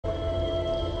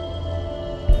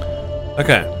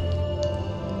Okay.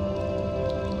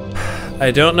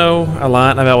 I don't know a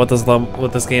lot about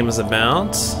what this game is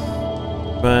about,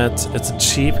 but it's a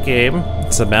cheap game.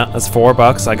 It's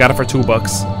 $4. I got it for $2,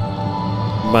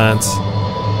 but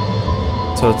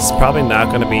so it's probably not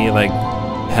going to be like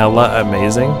hella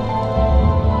amazing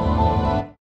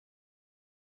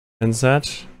and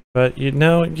such. But you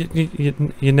know,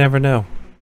 you never know.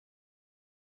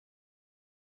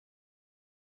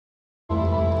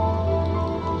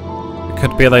 It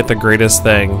could be like the greatest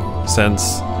thing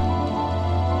since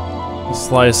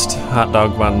sliced hot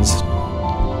dog buns.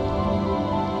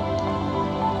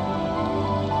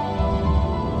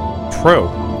 True.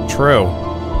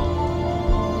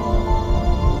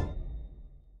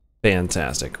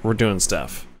 Fantastic. We're doing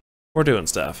stuff.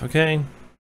 Okay?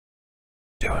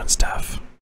 Doing stuff.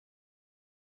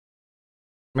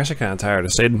 I'm actually kind of tired. I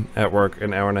stayed at work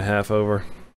an hour and a half over.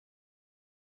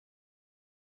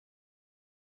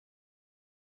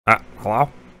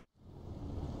 Hello?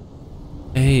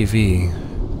 AV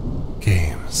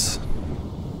games.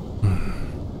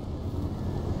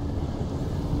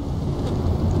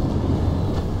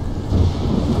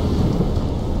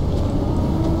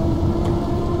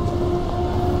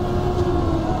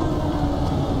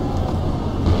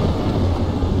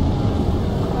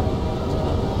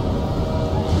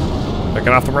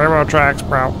 Get off the railroad tracks,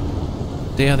 bro.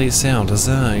 Daily sound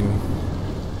design.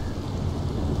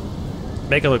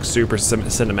 Make it look super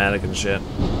cinematic and shit.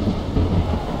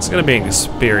 It's gonna be an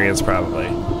experience, probably.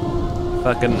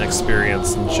 Fucking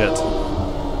experience and shit.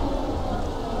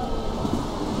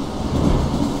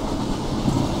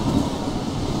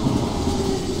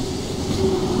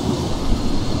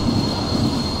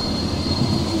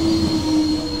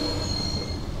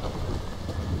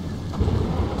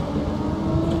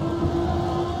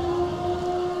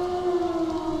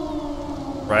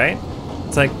 Right?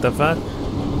 It's like the fuck?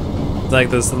 It's like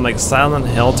this like Silent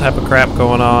Hill type of crap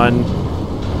going on.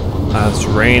 It's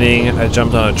raining. I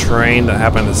jumped on a train that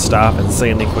happened to stop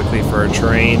insanely quickly for a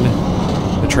train.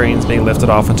 The train's being lifted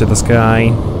off into the sky.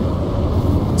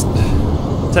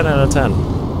 10 out of 10.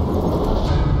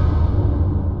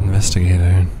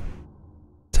 Investigator.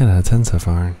 10 out of 10 so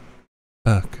far.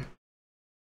 Fuck.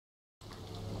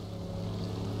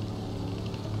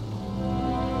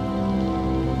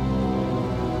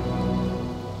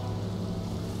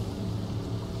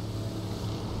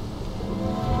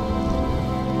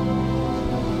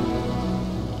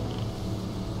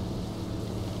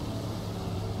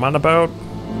 I'm on a boat.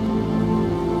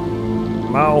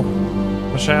 Mo.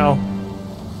 Michelle.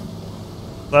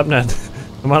 Lebnet.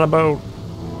 I'm on a boat.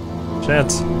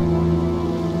 Shit.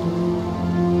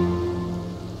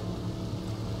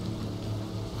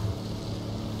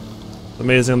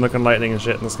 Amazing looking lightning and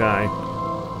shit in the sky.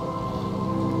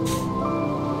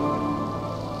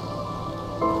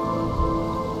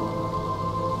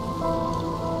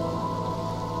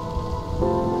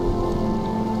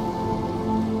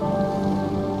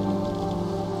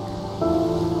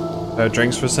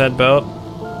 Drinks for said boat.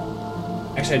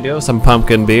 Actually, I do have some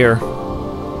pumpkin beer.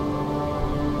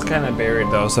 It's kind of buried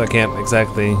though, so I can't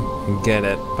exactly get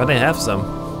it. But I have some.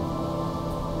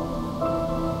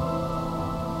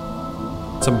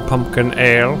 Some pumpkin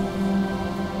ale.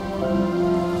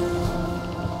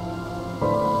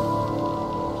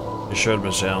 You should,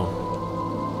 Michelle.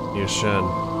 You should.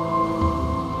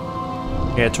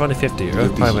 Yeah, 2050.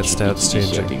 Earth climate stats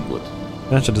changing.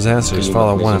 Natural disasters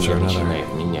follow one after another.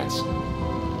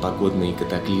 Погодные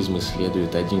катаклизмы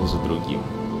следуют один за другим.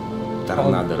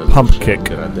 Торнадо разрушают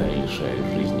города и лишают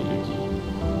жизни людей.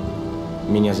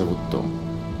 Меня зовут Том.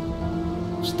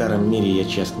 В старом мире я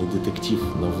частный детектив,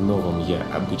 но в новом я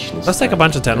обычный Let's take a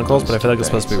bunch of tentacles, but I feel like it's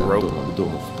supposed to be rope. Дома к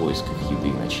дому в поисках еды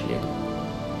и ночлега.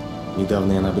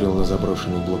 Недавно я набрел на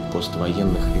заброшенный блокпост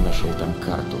военных и нашел там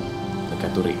карту, на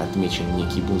которой отмечен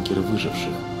некий бункер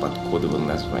выживших под кодовым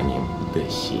названием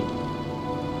Д-7.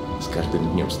 С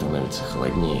каждым днем становится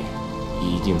холоднее, и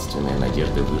единственная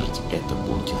надежда выжить — это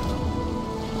бункер.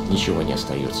 Ничего не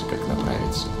остается, как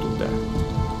направиться туда.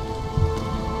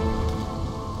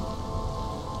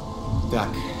 Так,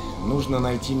 нужно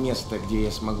найти место, где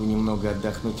я смогу немного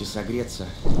отдохнуть и согреться,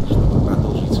 чтобы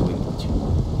продолжить свой путь.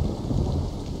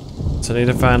 So I need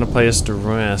to find a place to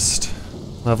rest.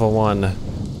 Level 1.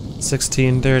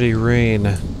 1630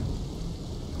 rain.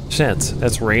 Shit,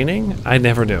 it's raining? I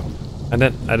never knew. I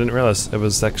didn't realize it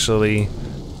was actually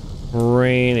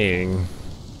raining.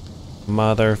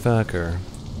 Motherfucker.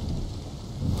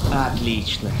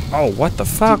 Отлично. Oh, what the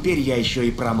fuck? Теперь я еще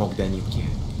и промок до нитки.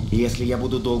 Если я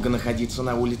буду долго находиться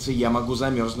на улице, я могу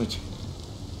замерзнуть.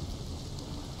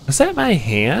 Is that my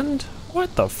hand?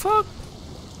 What the fuck?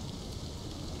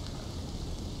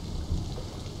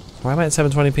 Why am I at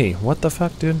 720p? What the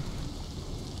fuck, dude?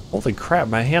 Holy crap,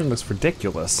 my hand looks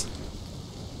ridiculous.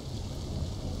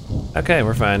 Okay,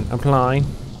 we're fine. Apply.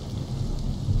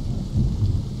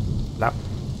 Nope.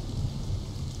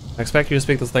 I expect you to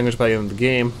speak this language by the end of the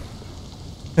game.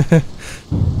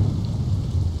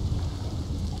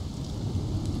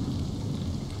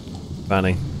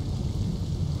 Funny.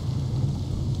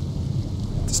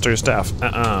 Stir stuff.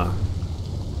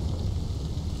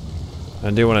 I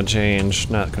do want to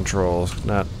change, not controls,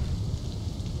 not.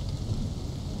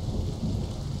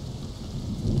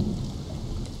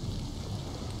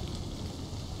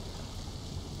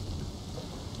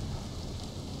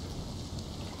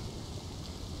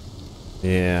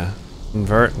 Yeah.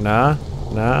 Invert, nah.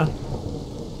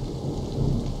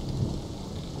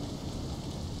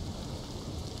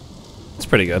 It's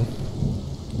pretty good.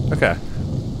 Okay.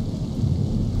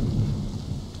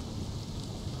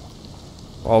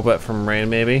 All but from rain,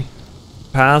 maybe?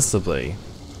 Possibly.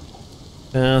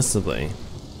 Possibly.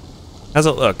 How's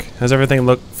it look? How's everything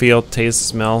look, feel, taste,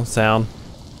 smell, sound?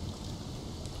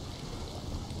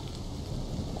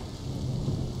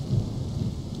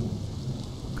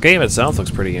 The game itself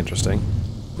looks pretty interesting.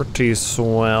 Pretty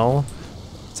swell.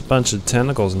 It's a bunch of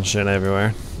tentacles and shit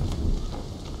everywhere.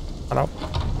 Hello.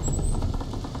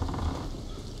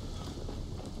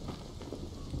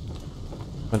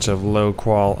 Bunch of low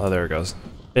qual. Oh, there it goes.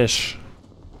 Fish.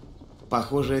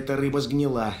 Похоже, эта рыба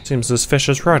сгнила. Seems this fish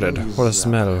is rotted. What a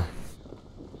smell.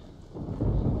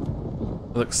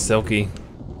 It looks silky,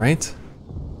 right?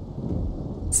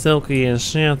 Silky as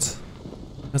shit.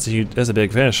 That's a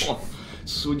big fish.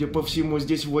 Судя по всему,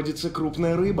 здесь водится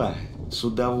крупная рыба. С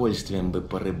удовольствием бы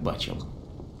порыбачил.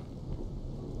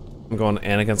 I'm going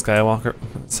Anakin Skywalker.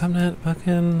 Something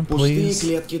fucking please.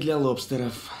 Пустые клетки для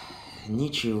лобстеров.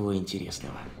 Ничего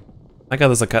интересного. I got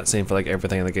there's a cutscene for like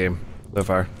everything in the game so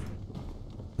far.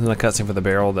 There's a cutscene for the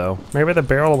barrel though. Maybe the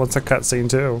barrel wants a cutscene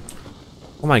too.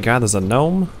 Oh my god, there's a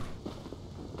gnome?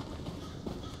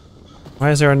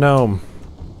 Why is there a gnome?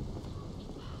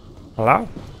 Hello?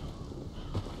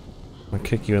 I'm gonna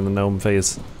kick you in the gnome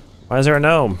face. Why is there a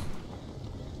gnome?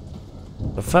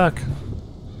 The fuck?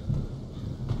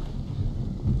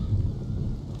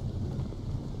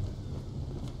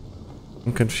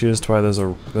 I'm confused why there's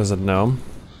a gnome.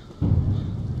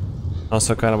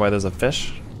 Also kind of why there's a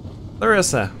fish.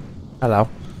 Larissa! Hello.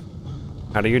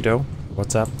 How do you do?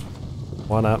 What's up?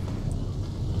 What up?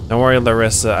 Don't worry,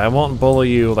 Larissa. I won't bully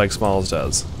you like Smalls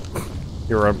does.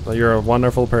 You're a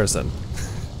wonderful person.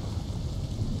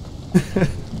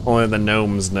 Only the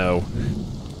gnomes know.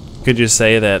 Could you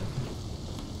say that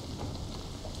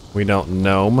we don't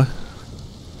gnome?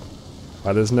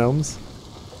 Why there's gnomes?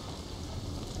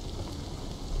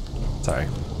 Sorry.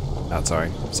 Not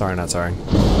sorry. Sorry, not sorry.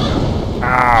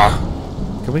 Ah!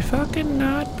 Can we fucking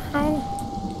not, bro?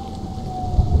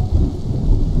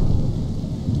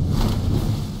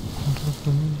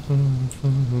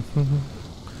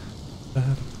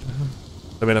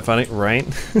 I mean, funny, right?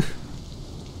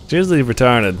 It's usually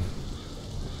retarded.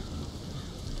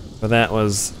 But that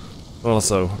was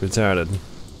also retarded.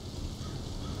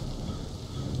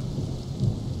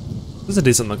 This is a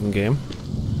decent looking game.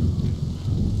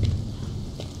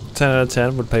 10 out of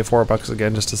 10, would pay $4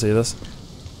 again just to see this.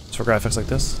 Just for graphics like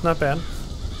this. Not bad.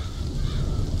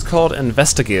 It's called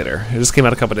Investigator. It just came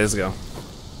out a couple days ago.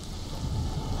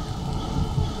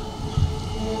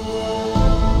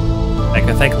 Like,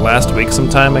 I think last week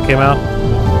sometime it came out.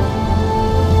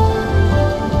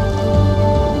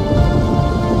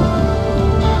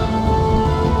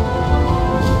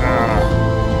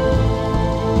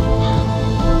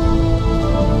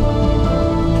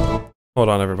 Hold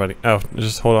on, everybody. Oh,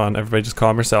 just hold on. Everybody just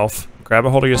calm yourself. Grab a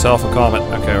hold of yourself and calm it.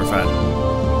 Okay, we're fine.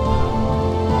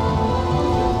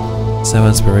 So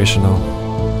inspirational.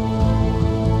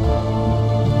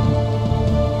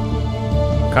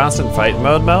 Constant fight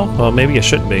mode, Mel? Well, maybe it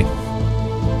shouldn't be.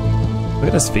 Look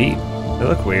at his feet. They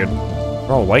look weird.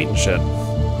 They're all white and shit.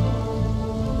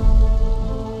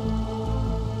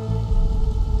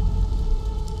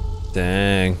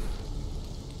 Dang.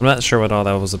 I'm not sure what all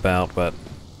that was about, but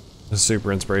it was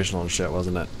super inspirational and shit,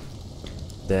 wasn't it?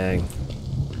 Dang.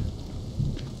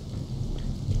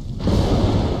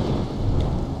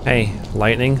 Hey,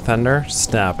 lightning, thunder,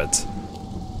 stop it.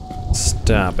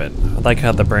 Stop it. I like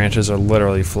how the branches are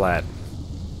literally flat.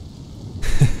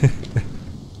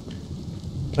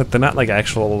 But they're not like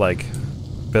actual, like,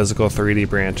 physical 3D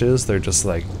branches. They're just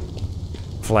like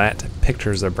flat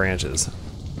pictures of branches.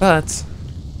 But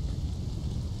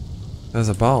there's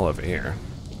a ball over here.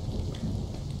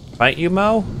 Fight you,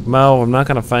 Mo? Mo, I'm not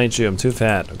gonna fight you. I'm too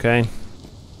fat, okay?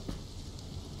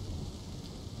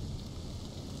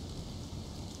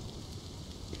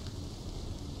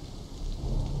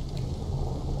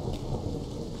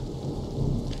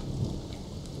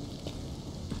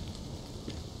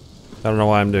 I don't know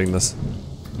why I'm doing this.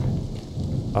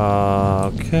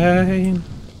 Okay.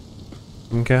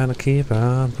 I'm gonna keep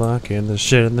on blocking the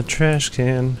shit in the trash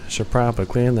can. Should probably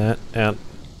clean that out.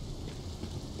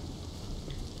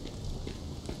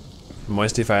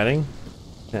 Moisty fighting?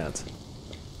 Chat.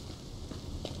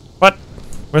 What?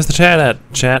 Where's the chat at?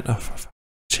 Chat? Oh,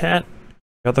 chat?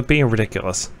 Y'all are being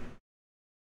ridiculous.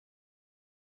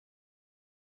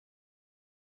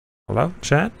 Hello?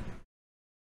 Chat?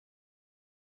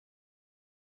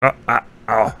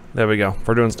 Oh, there we go.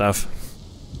 We're doing stuff.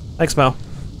 Thanks, Mo.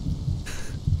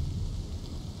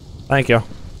 Thank you.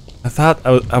 I thought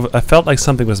I felt like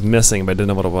something was missing, but I didn't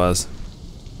know what it was.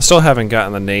 I still haven't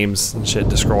gotten the names and shit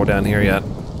to scroll down here yet.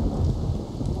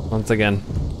 Once again,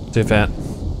 too fat.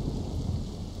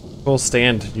 Cool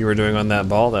stand you were doing on that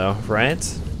ball, though,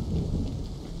 right?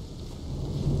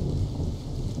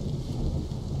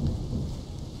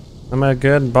 I'm a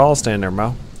good ball stander,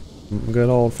 Mo. Good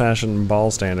old-fashioned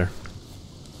ball stander.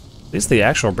 At least the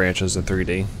actual branches are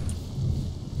 3D.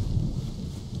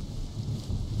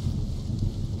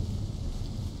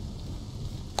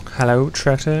 Hello,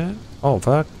 tractor. Oh,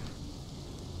 fuck.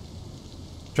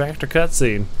 Tractor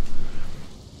cutscene.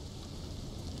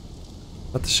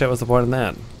 What the shit was the point in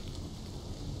that?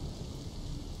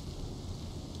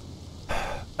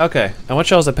 Okay, I want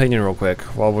y'all's opinion real quick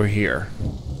while we're here.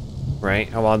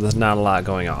 Right? While there's not a lot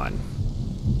going on.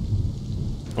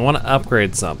 I want to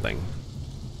upgrade something.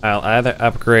 I want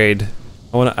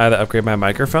to either upgrade my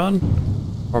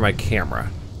microphone or my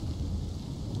camera.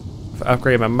 If I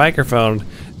upgrade my microphone,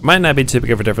 it might not be too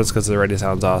big of a difference because it already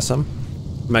sounds awesome.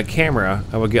 My camera,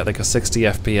 I would get like a 60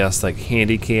 FPS like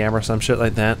handy cam or some shit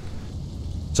like that.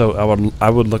 So I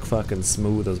would look fucking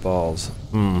smooth as balls.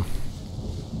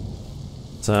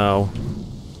 So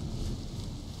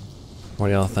what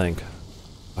do y'all think?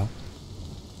 Oh,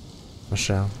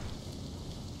 Michelle.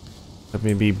 Let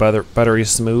me be buttery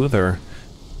smooth or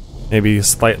maybe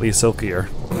slightly silkier.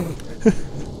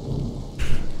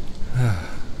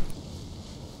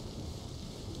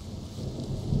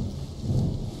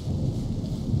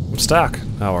 I'm stuck.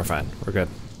 Oh, we're fine. We're good.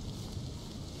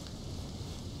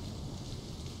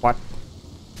 What?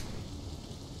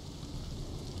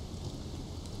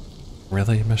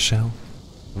 Really, Michelle?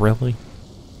 Really?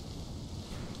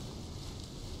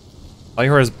 All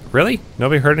you heard is, really?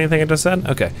 Nobody heard anything I just said?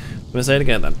 Okay, I'm gonna say it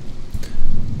again then.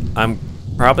 I'm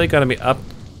probably gonna be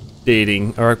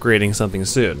updating or upgrading something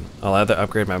soon. I'll either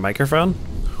upgrade my microphone,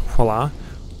 voila,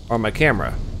 or my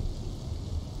camera.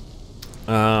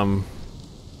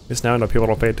 Just now I know people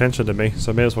don't pay attention to me,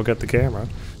 so I may as well get the camera.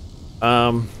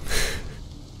 Now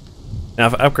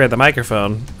if I upgrade the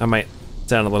microphone, I might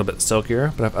sound a little bit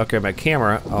silkier, but if I upgrade my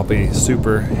camera, I'll be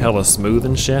super hella smooth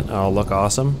and shit, and I'll look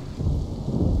awesome.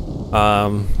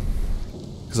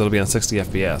 Because it'll be on 60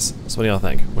 FPS. So what do y'all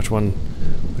think? Which one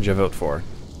would you vote for?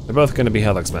 They're both going to be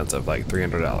hella expensive, like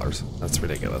 $300. That's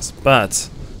ridiculous, but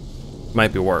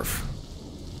might be worth.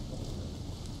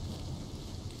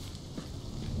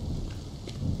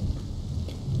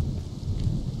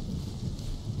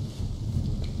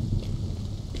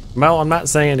 Mo, I'm not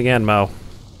saying it again, Mo.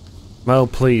 Mo,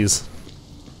 please.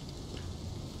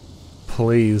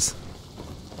 Please.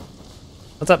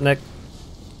 What's up, Nick?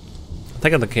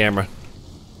 Take out the camera.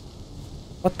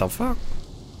 What the fuck?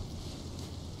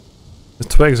 The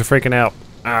twigs are freaking out.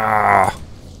 Ah.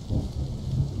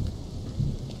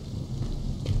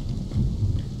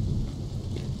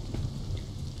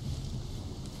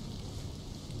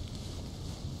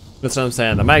 That's what I'm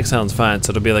saying. The mic sounds fine, so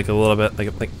it'll be like a little bit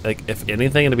like if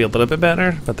anything, it'll be a little bit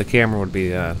better. But the camera would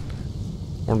be a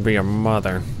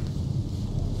mother.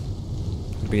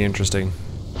 It'd be interesting.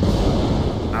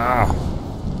 Ah.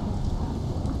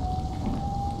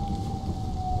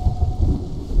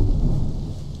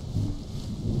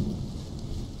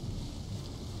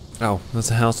 Oh, there's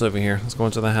a house over here. Let's go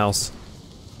into the house.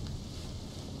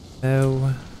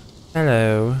 Oh,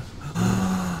 hello.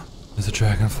 There's a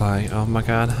dragonfly. Oh my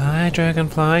god. Hi,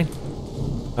 dragonfly.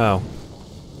 Oh.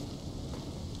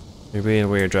 You're being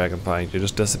weird, dragonfly. You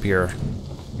just disappear.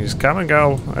 You just come and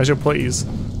go as you please.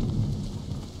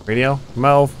 Radio?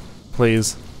 Mo,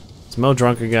 please. Is Mo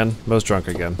drunk again? Mo's drunk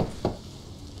again.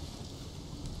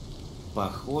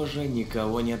 Похоже,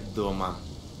 никого нет дома.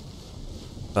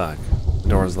 Fuck. The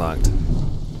door's locked.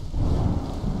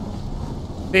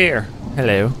 Here.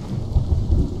 Hello.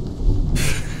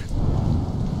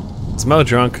 Is Mo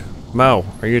drunk? Mo,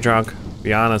 are you drunk?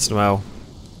 Be honest, Mo.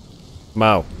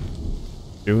 Mo.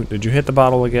 Did you hit the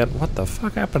bottle again? What the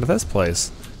fuck happened to this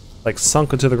place? Like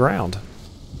sunk into the ground.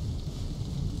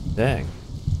 Dang.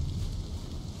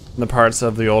 The parts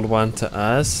of the old one to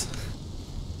us?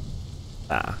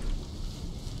 Ah.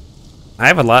 I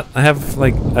have a lot. I have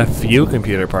like a few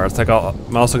computer parts. Like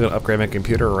I'm also gonna upgrade my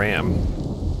computer RAM.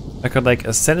 I could like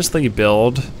essentially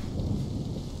build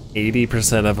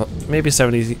 80% of, maybe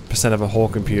 70% of a whole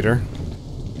computer.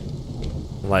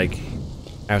 Like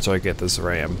after I get this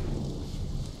RAM.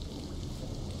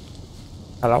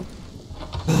 Hello?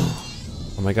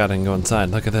 Oh my god, I can go inside.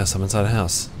 Look at this, I'm inside a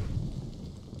house.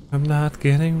 I'm not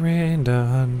getting rained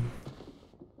on.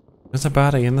 There's a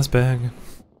body in this bag.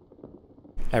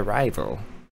 Arrival.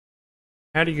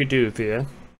 How do you do, Thea?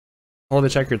 Hold to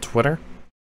check your Twitter?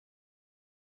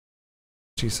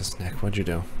 Jesus, Nick, what'd you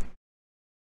do?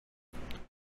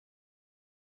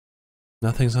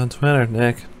 Nothing's on Twitter,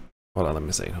 Nick. Hold on, let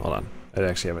me see. Hold on. I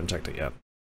actually haven't checked it yet.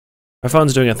 My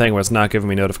phone's doing a thing where it's not giving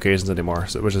me notifications anymore,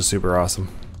 which is super awesome.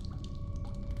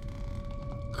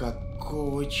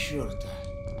 Какого черта?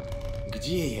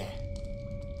 Где я?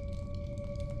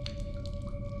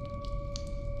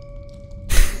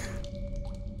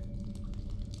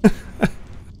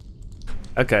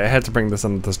 Okay, I had to bring this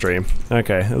into the stream.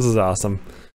 Okay, this is awesome.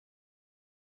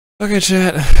 Okay,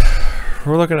 chat.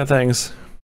 We're looking at things.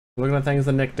 We're looking at things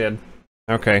that Nick did.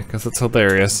 Okay, because it's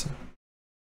hilarious.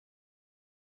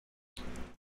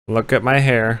 Look at my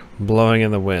hair blowing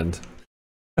in the wind.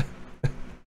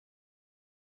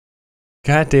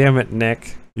 God damn it,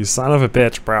 Nick. You son of a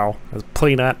bitch, bro.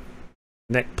 Please not.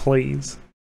 Nick, please.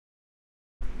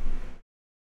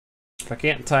 If I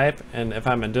can't type, and if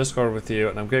I'm in Discord with you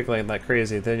and I'm giggling like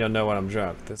crazy, then you'll know when I'm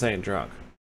drunk. This ain't drunk.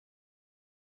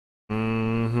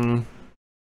 Mm-hmm.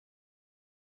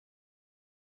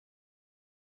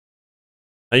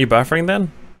 Are you buffering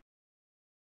then?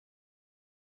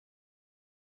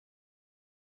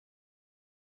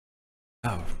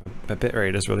 Oh, my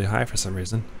bitrate is really high for some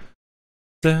reason.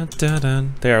 Dun, dun,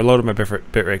 dun. They are loaded my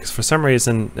bitrate because for some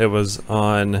reason it was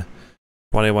on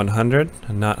 2100.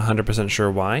 I'm not 100% sure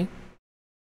why,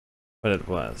 but it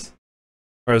was.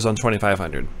 Or it was on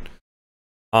 2500.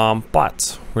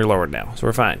 But we're lowered now, so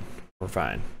we're fine. We're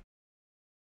fine.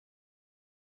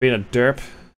 Being a derp,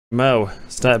 Mo,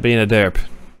 stop being a derp.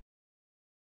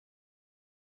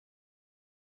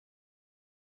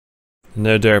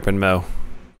 No derping, Mo.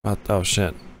 Oh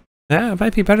shit. Yeah, it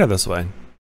might be better this way.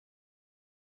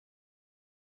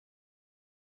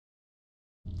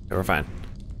 Okay, we're fine.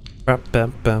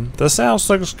 This house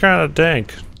looks kinda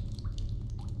dank.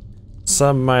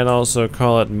 Some might also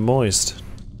call it moist.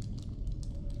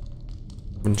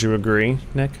 Wouldn't you agree,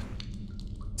 Nick?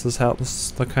 This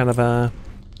house look kind of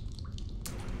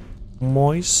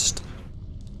moist.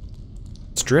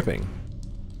 It's dripping.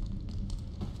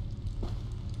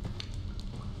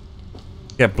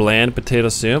 Yeah, bland potato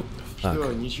soup. Fuck.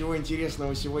 Что, ничего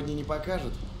интересного сегодня не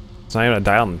покажут? It's not even a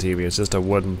dial on the TV, it's just a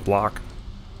wooden block.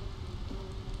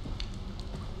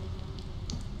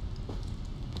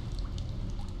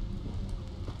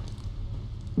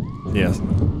 Yes.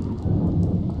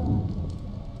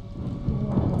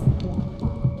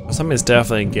 Somebody's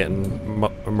definitely getting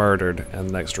murdered in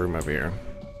the next room over here.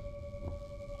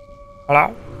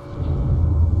 Hello?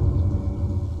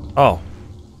 Oh.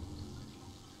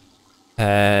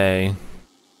 Hey.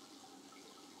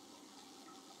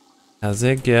 How's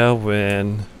it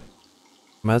going?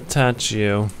 I'm gonna touch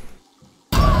you.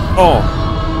 Oh!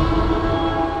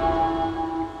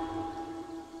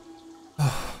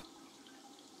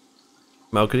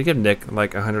 Mo, could you give Nick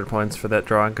like 100 points for that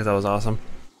drawing? Because that was awesome.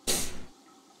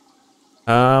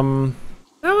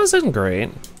 That wasn't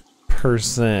great, per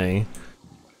se.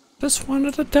 Just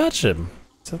wanted to touch him.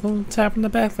 It's a little tap in the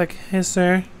back like, hey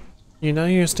sir, you know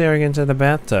you're staring into the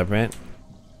bathtub, right?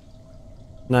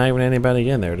 Not even anybody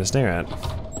in there to stare at.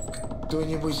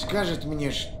 Кто-нибудь скажет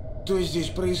мне, что здесь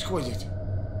происходит?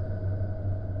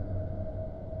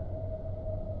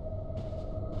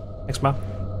 Thanks, Mom.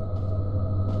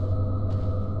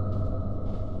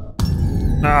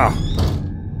 Ah,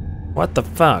 what the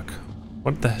fuck?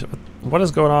 What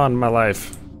is going on in my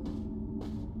life?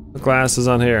 The glass is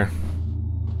on here.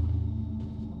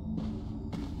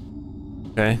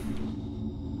 Okay.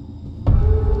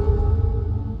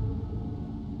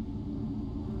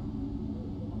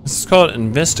 This is called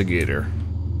Investigator.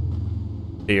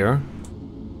 Here.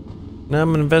 Now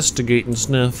I'm investigating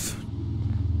snuff.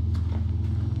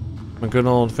 I'm a good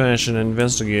old-fashioned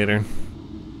investigator.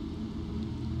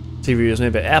 TV was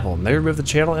made by Apple, and they removed the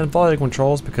channel and volume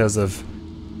controls because of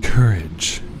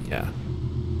courage. Yeah.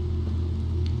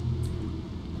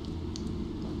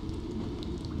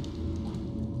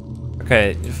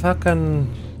 Okay, fucking...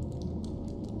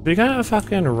 If you're gonna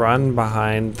fucking run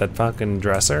behind that fucking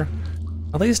dresser,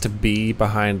 at least be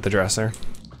behind the dresser,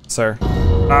 sir.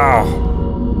 Oh!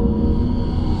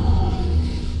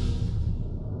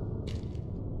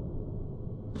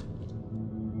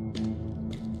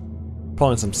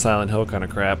 pulling some Silent Hill kind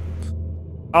of crap.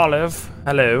 Olive,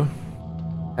 hello.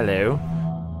 Hello.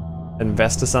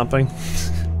 Invest to something.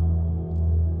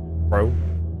 Bro.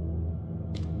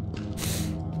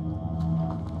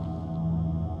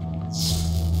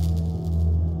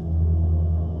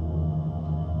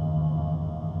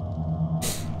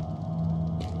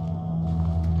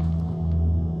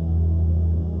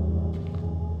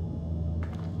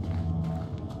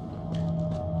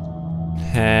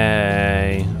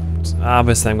 Hey.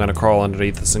 Obviously I'm gonna crawl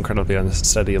underneath this incredibly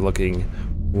unsteady looking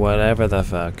whatever the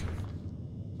fuck.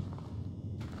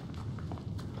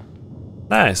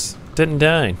 Nice. Didn't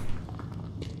die.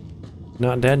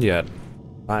 Not dead yet.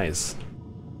 Nice.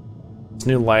 This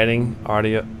new lightning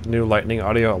audio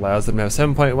allows them to have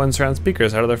 7.1 surround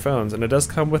speakers out of their phones, and it does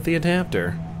come with the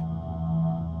adapter.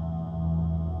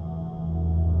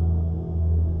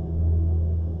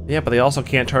 Yeah, but they also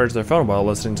can't charge their phone while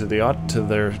listening to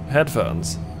their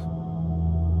headphones.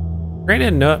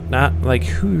 Granted, not like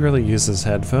who really uses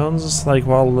headphones like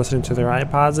while listening to their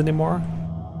iPods anymore.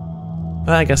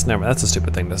 I guess never. That's a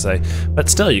stupid thing to say, but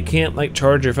still, you can't like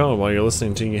charge your phone while you're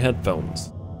listening to your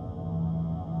headphones.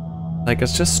 Like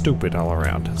it's just stupid all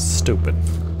around. It's stupid.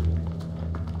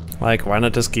 Like, why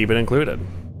not just keep it included?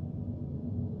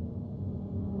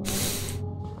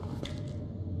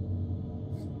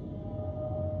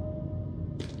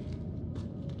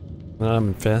 I'm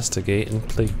investigating,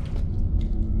 please.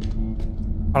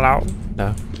 Hello?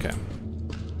 No? Okay.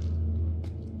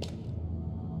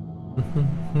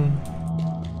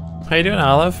 How you doing,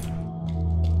 Olive?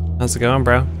 How's it going,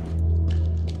 bro?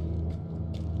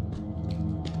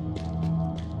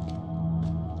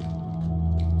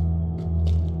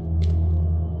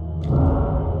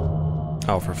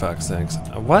 Oh, for fuck's sakes.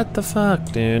 What the fuck,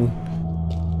 dude?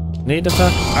 Need to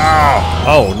fuck? Oh!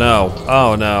 Oh, no.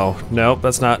 Oh, no. Nope,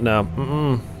 that's not, no.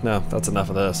 No, that's enough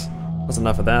of this. That's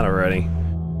enough of that already.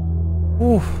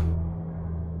 Whew.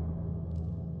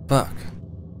 Fuck.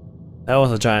 That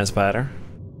was a giant spider.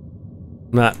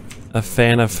 Not a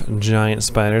fan of giant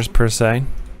spiders, per se.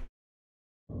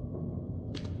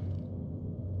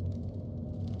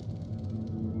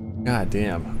 God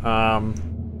damn.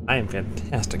 I am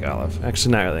fantastic, Olive.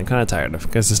 Actually, not really. I'm kind of tired of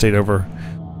because I stayed over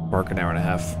work an hour and a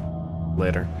half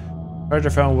later. Charge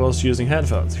your phone whilst using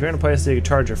headphones. If you're in a place that you can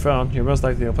charge your phone, you're most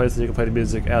likely in a place that you can play the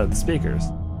music out of the speakers.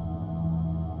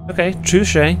 Okay,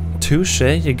 touche. Touche.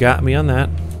 You got me on that.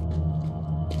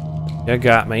 You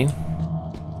got me.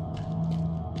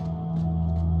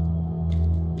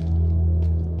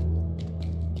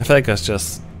 I feel like that's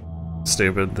just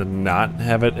stupid to not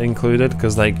have it included,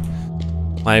 because like,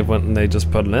 why wouldn't they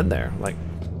just put it in there? Like,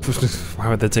 why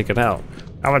would they take it out?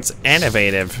 Oh, it's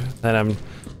innovative that and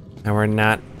we're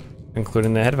not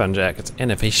including the headphone jack. It's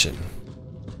innovation.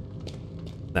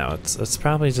 No, it's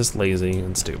probably just lazy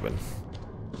and stupid.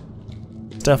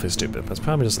 It's definitely stupid, but it's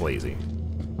probably just lazy.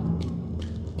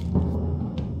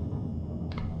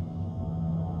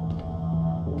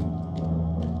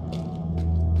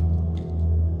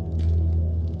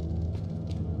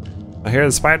 I hear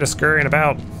the spider scurrying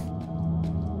about.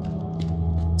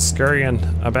 Scurrying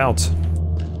about.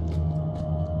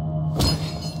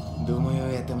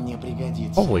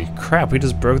 Holy crap, we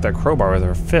just broke that crowbar with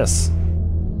our fists.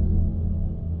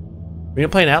 We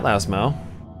ain't playing Outlast, Mo.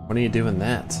 When are you doing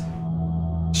that?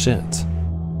 Shit.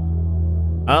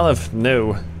 Olive,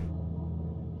 no.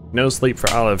 No sleep for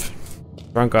Olive.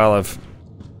 Drunk Olive.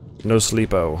 No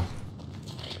sleepo.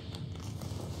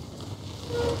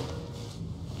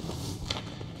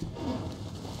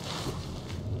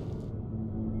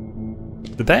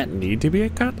 Did that need to be a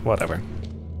cut? Whatever.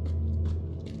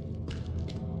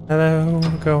 Hello,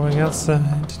 going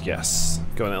outside. Yes,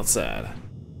 going outside.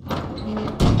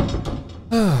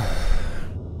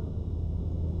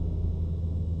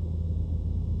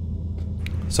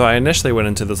 So I initially went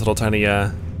into this little tiny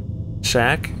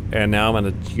shack, and now I'm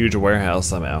in a huge warehouse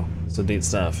somehow. So neat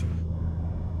stuff.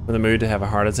 I'm in the mood to have a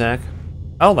heart attack.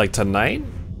 Oh, like tonight?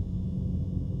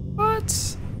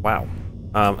 What? Wow.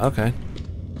 Okay.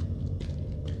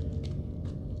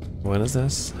 What is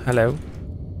this? Hello?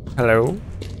 Hello?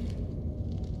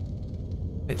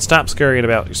 Hey, stop scurrying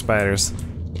about, you spiders.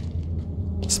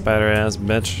 Spider ass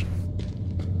bitch.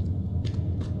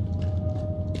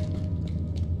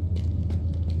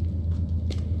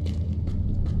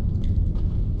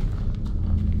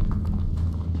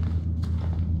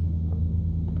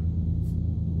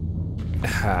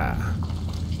 Ha.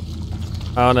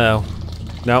 Oh no.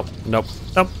 Nope, nope,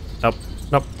 nope, nope,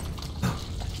 nope.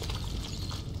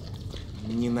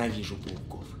 Ненавижу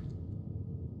пауков.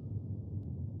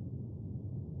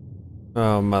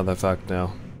 Oh, motherfuck,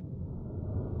 no.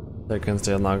 They can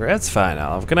stay longer. It's fine,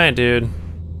 Olive. Good night, dude.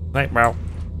 Night, bro.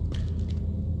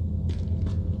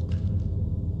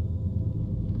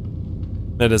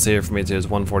 It is here for me too. It's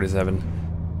 1:47.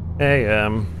 Hey,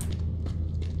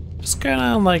 just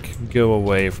gonna like go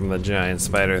away from the giant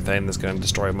spider thing that's gonna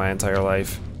destroy my entire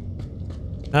life.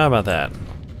 How about that?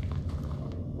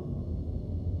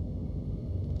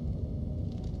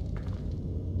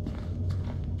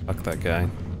 Fuck that guy.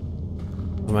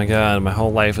 Oh my god, my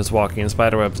whole life is walking in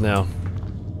spiderwebs now.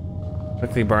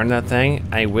 Quickly burn that thing?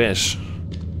 I wish.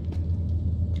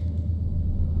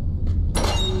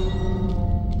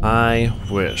 I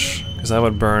wish. Because I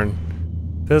would burn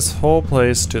this whole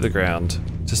place to the ground.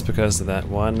 Just because of that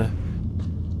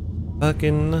one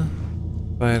fucking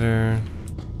spider.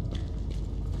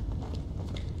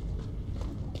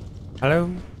 Hello?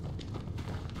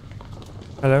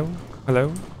 Hello?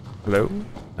 Hello? Hello?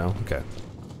 No? Okay.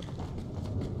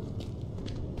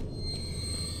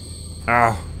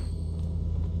 Ah.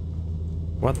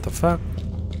 What the fuck?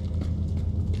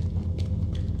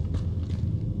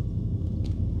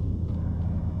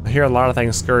 I hear a lot of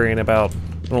things scurrying about.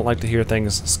 I don't like to hear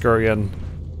things scurrying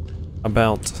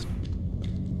about.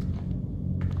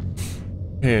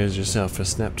 Here's yourself for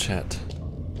Snapchat.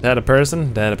 That a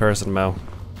person? That a person, Mo.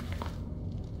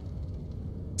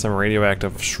 Some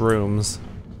radioactive shrooms.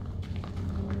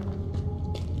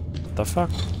 What the fuck?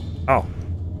 Oh.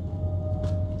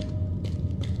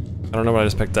 I don't know what I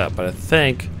just picked up, but I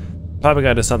think probably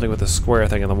gotta do something with the square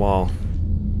thing in the wall.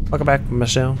 Welcome back,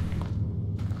 Michelle.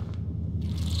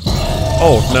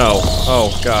 Oh no.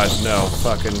 Oh god, no.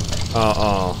 Fucking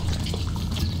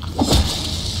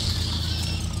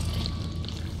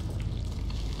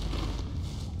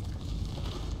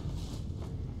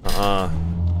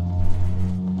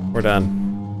We're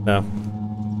done. No.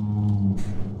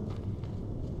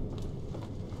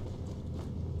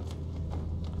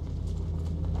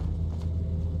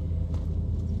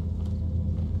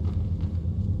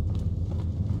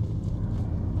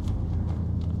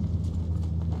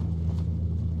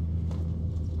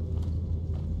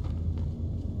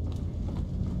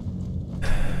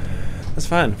 That's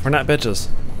fine. We're not bitches.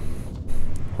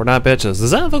 We're not bitches.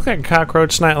 Does that look like a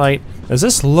cockroach, Nightlight? Does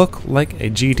this look like a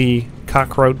GD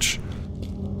cockroach?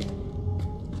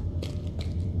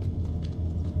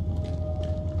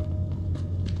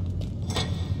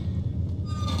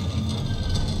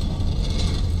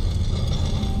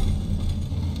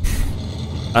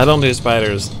 I don't do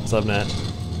spiders, Subnet.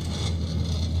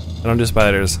 I don't do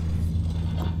spiders.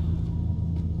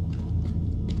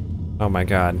 Oh my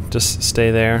god. Just stay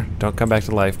there. Don't come back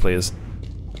to life, please.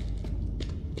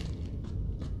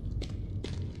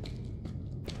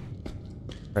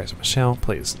 Alright, so Michelle,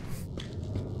 please.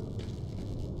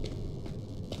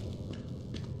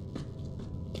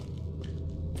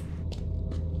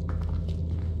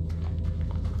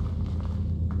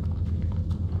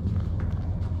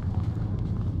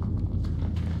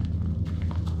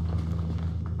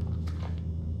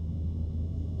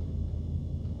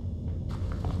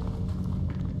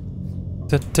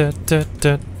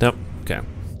 Nope. Okay.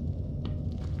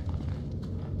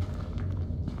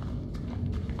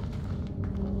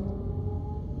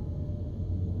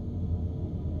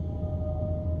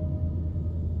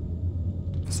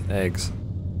 It's eggs.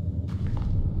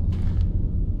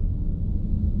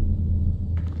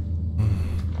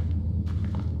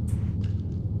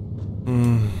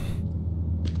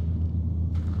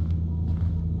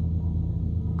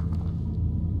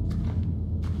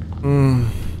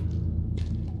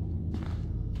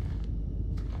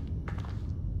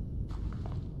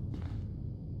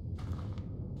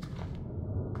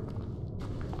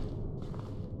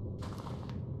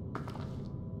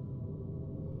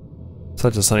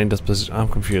 Such a sunny disposition. I'm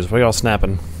confused. What are y'all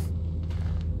snapping?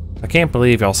 I can't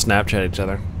believe y'all Snapchat each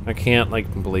other. I can't,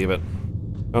 like, believe it.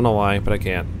 Don't know why, but I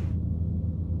can't.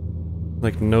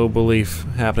 Like, no belief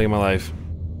happening in my life.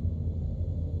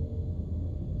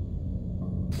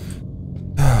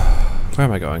 Where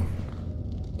am I going?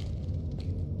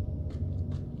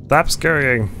 Stop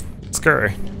scurrying.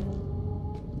 Scurry.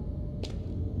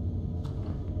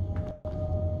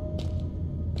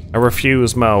 I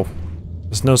refuse, Mo.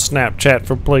 There's no Snapchat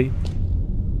for plea.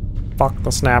 Fuck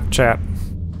the Snapchat.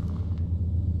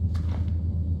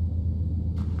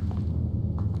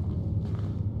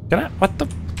 Can I? What the?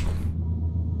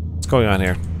 What's going on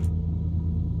here?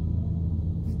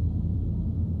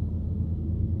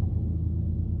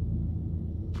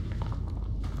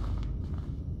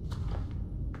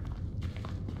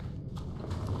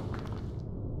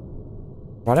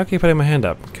 Why do I keep putting my hand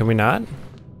up? Can we not?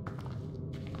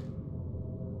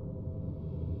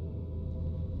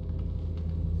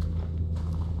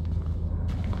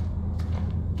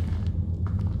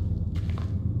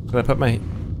 Can I put my...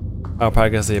 Oh, probably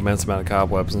because the immense amount of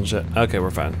cobwebs and shit. Okay,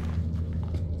 we're fine.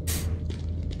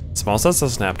 Small says a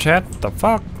Snapchat? The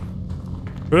fuck?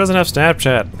 Who doesn't have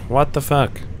Snapchat? What the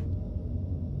fuck?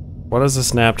 What is a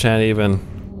Snapchat even?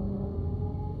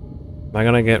 Am I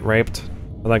gonna get raped?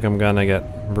 I think I'm gonna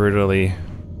get brutally...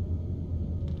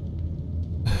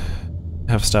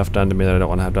 have stuff done to me that I don't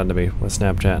want to have done to me with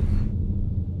Snapchat.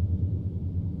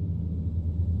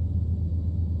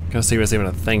 Gotta see if it's even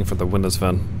a thing for the Windows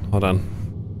Phone. Hold on.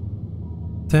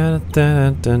 Dun,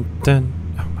 dun, dun, dun.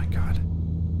 Oh my god.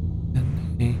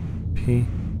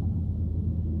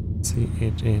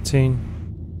 NAPCH18.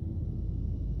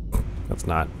 That's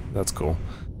not. That's cool.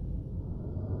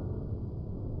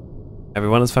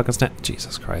 Everyone is fucking Snap.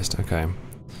 Jesus Christ. Okay.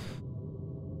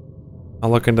 I'll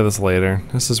look into this later.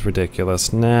 This is ridiculous.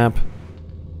 Snap.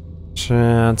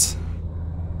 Chat.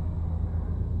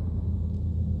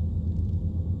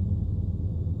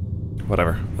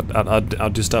 Whatever. I'll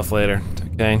do stuff later.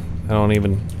 Okay. I don't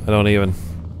even.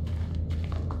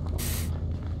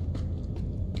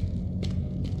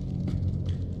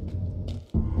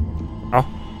 Oh.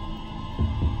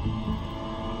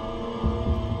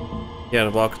 Yeah, to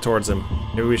walk towards him.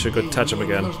 Maybe we should go touch him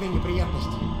again.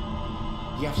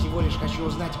 Я всего лишь хочу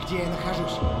узнать, где я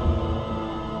нахожусь.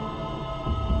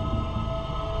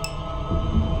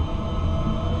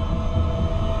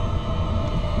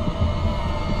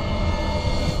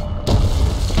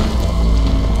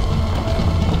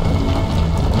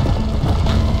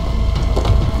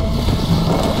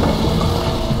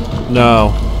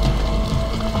 No.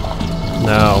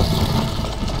 No.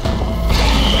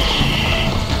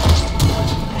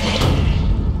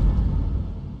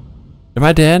 Am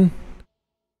I dead?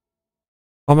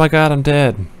 Oh my god, I'm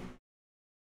dead.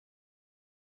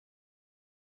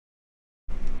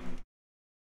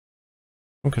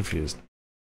 I'm confused.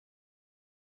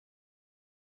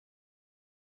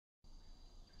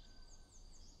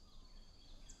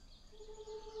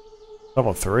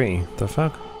 Level 3? The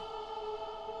fuck?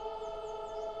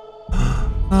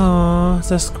 Oh,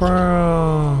 it's a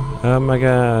squirrel. Oh my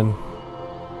god.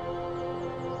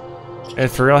 It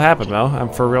for real happened, Mel. I'm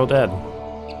for real dead.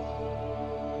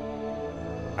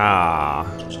 Ah.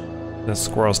 The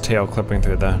squirrel's tail clipping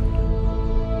through the...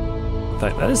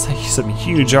 That is some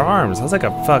huge arms. That's like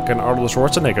a fucking Arnold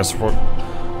Schwarzenegger.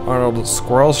 Arnold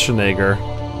Squirrel Schwarzenegger.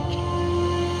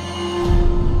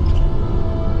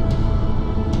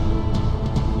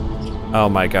 Oh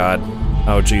my god.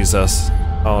 Oh Jesus.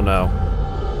 Oh no.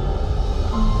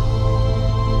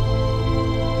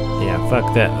 Yeah,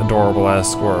 fuck that adorable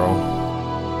ass squirrel.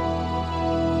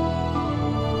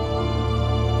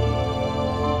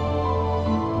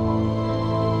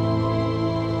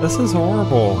 This is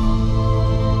horrible.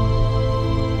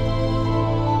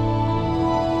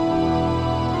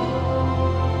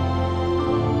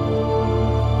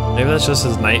 Maybe that's just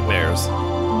his nightmares.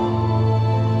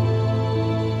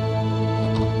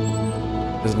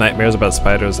 His nightmares about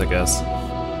spiders, I guess.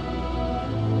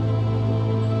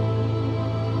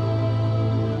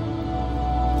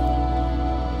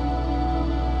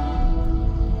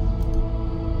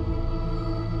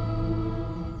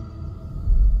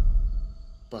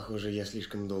 Похоже, я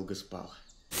слишком долго спал.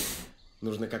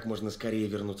 Нужно как можно скорее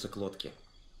вернуться к лодке.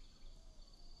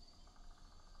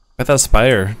 But that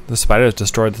spider, the spider has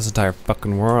destroyed this entire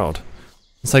fucking world.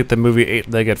 It's like the movie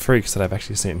Eight-Legged Freaks that I've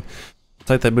actually seen. It's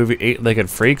like that movie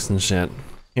Eight-Legged Freaks and shit.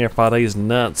 Here, follow these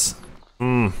nuts.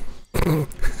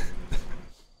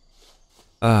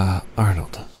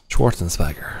 Arnold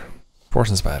Schwarzenegger.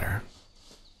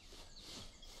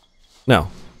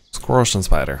 No,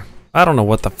 Squirrelschenspider. I don't know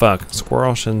what the fuck.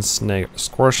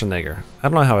 Schwarzenegger. I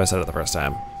don't know how I said it the first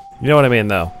time. You know what I mean,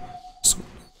 though.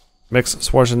 Mix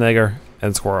Schwarzenegger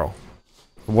and squirrel.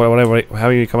 Whatever, how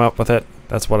you come up with it,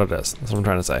 that's what it is. That's what I'm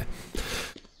trying to say.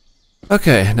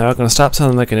 Okay, now I'm going to stop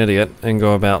sounding like an idiot and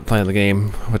go about playing the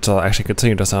game, which will actually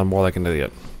continue to sound more like an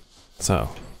idiot. So.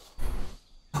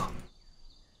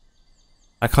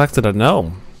 I collected a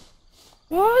gnome.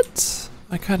 What?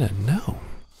 I got a gnome.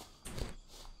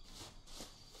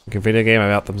 Like a video game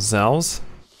about themselves.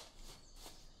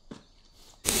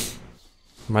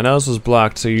 My nose was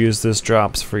blocked, so use this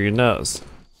drops for your nose.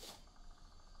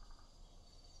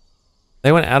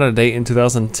 They went out of date in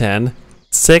 2010.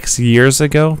 6 years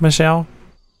ago, Michelle?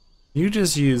 You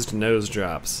just used nose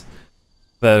drops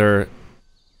that are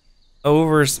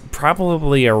over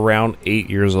probably around 8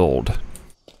 years old.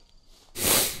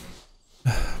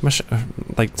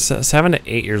 Like 7 to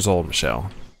 8 years old,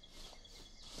 Michelle.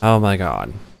 Oh my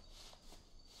god.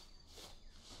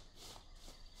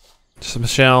 Just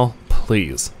Michelle,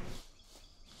 please.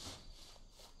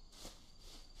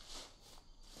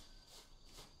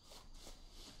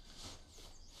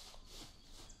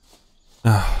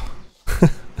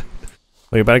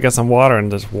 Well, you better get some water and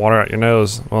just water out your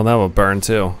nose. Well, that will burn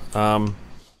too. The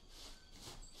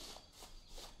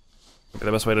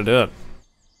best way to do it.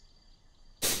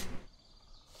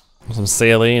 Some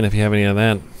saline if you have any of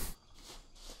that.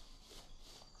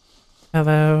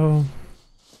 Hello.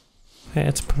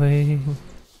 Let's play.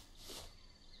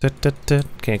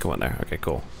 Can't go in there. Okay,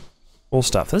 cool. Cool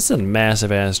stuff. This is a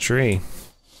massive ass tree.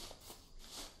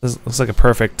 This looks like a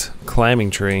perfect climbing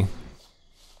tree.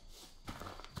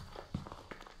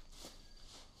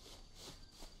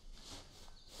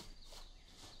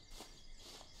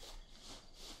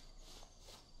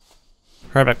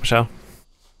 Right back, Michelle.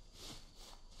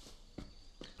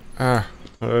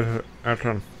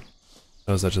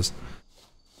 Those are just.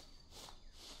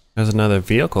 There's another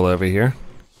vehicle over here.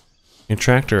 A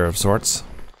tractor of sorts.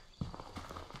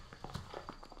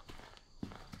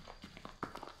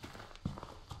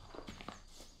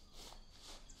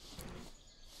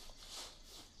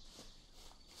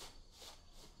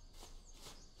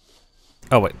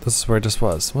 Oh wait, this is where it just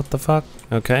was. What the fuck?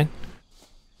 Okay.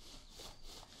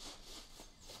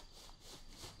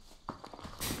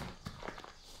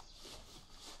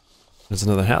 There's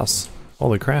another house.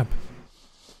 Holy crap.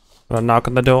 Wanna knock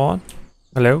on the door?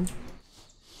 Hello?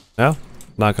 No?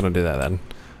 Not gonna do that then.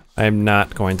 I am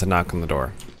not going to knock on the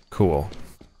door. Cool.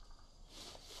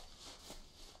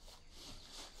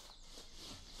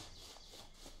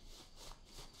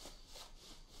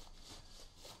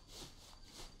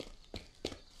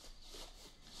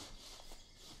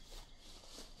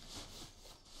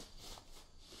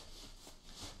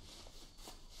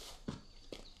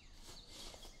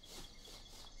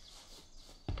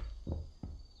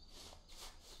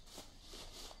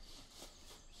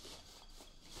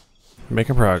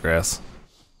 Making progress.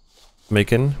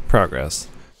 Making progress.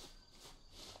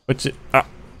 Which ah.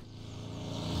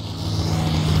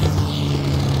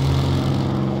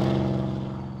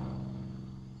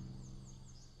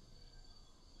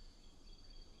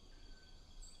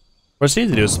 What you need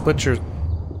to do is split your.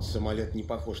 Самолет не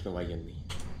похож на военный.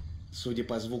 Судя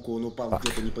по звуку, он упал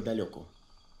где-то неподалеку.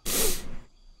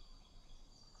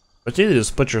 What you need to do is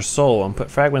split your soul and put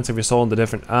fragments of your soul into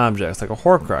different objects, like a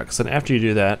Horcrux. And after you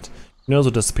do that, your nose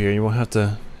will disappear and you won't have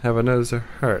to have a nose that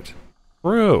hurt.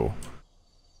 True.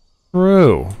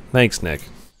 True. Thanks, Nick.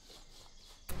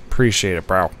 Appreciate it,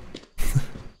 bro.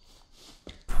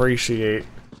 Appreciate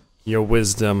your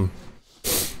wisdom.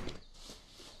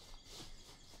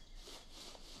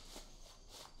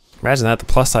 Imagine that, the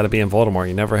plus side of being Voldemort.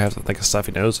 You never have to think of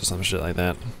stuffy nose or some shit like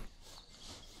that.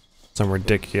 Some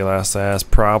ridiculous ass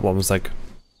problems like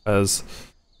as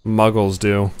muggles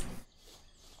do.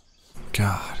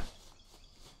 God.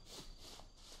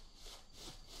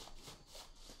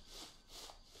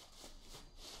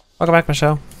 Welcome back,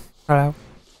 Michelle. Hello.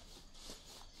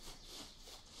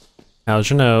 How's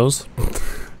your nose?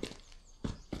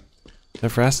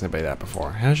 Never asked anybody that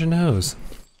before. How's your nose?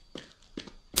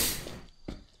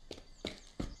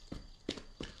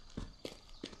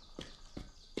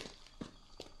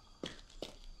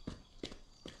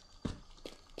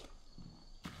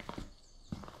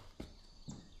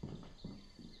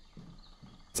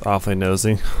 It's awfully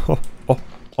nosy. Oh, oh,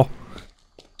 oh.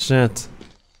 Shit.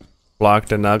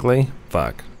 Blocked and ugly?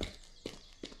 Fuck.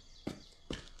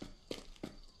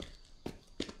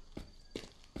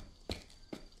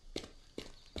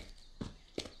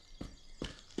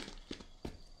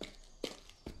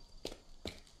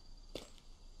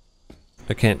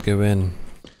 I can't go in.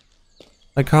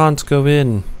 I can't go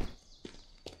in.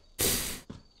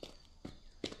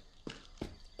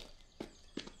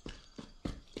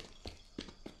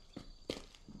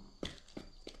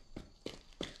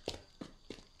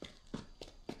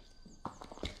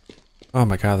 Oh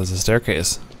my god, there's a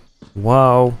staircase.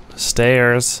 Whoa,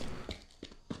 stairs.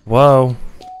 Whoa.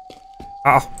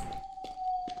 Oh.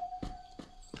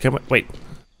 Wait.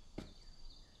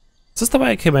 Is this the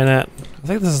way I came in at? I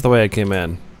think this is the way I came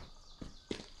in.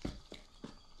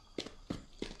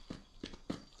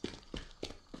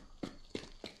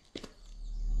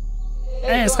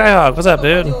 Hey, Skyhawk, what's up,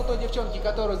 dude?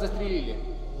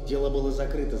 Дело было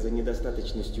закрыто за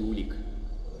недостаточностью улик.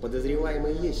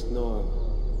 Подозреваемый есть, но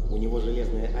у него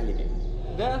железное алиби.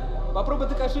 Да? Попробуй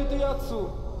докажи это и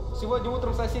отцу. Сегодня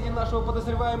утром соседи нашего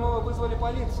подозреваемого вызвали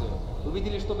полицию.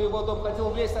 Увидели, чтобы его дом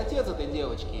хотел влезть отец этой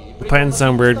девочки. Playing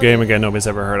some weird game again nobody's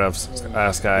ever heard of,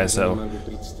 Sky, so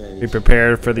be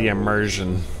prepared for the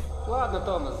immersion. Ладно,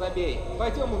 Томас, забей.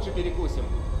 Пойдем лучше перекусим.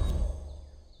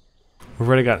 We've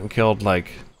already gotten killed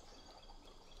like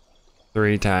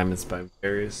 3 times by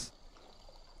various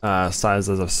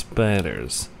sizes of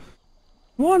spiders.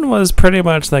 One was pretty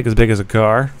much like as big as a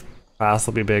car,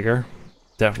 possibly bigger.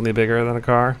 Definitely bigger than a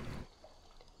car.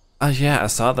 Oh yeah, I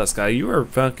saw this guy. You were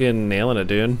fucking nailing it,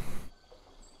 dude.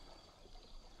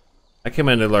 I came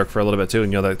in to lurk for a little bit too,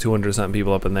 and you know, like 200 something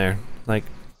people up in there. Like,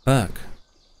 fuck.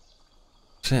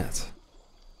 Shit.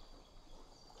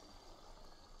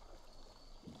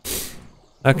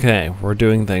 Okay, we're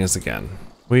doing things again.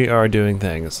 We are doing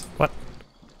things. What?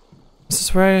 This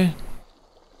is where I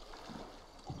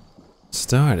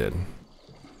started.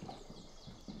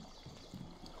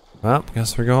 Well,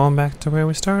 guess we're going back to where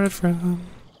we started from.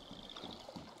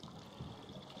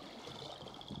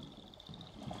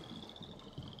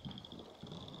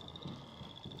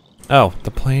 Oh, the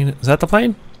plane. Is that the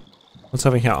plane? What's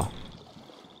over here?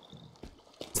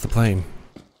 It's the plane.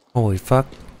 Holy fuck.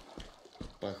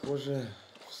 Похоже,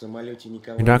 в самолете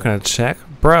никого You're not нет. gonna check?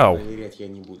 Bro, Проверять я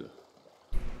не буду.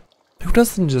 who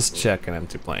doesn't just check an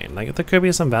empty plane? Like, there could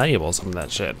be some valuables from that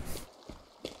shit.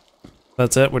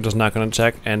 That's it? We're just not gonna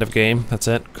check. End of game. That's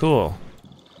it? Cool.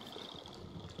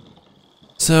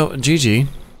 So, GG.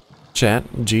 Chat.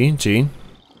 GG.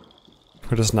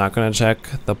 We're just not gonna check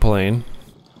the plane.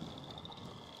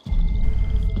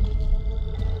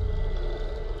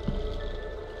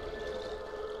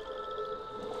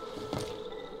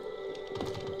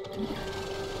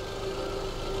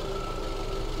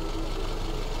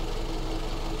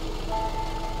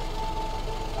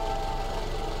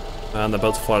 And the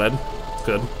boat's flooded. It's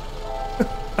good.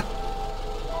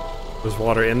 There's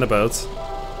water in the boats.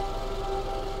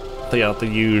 They out the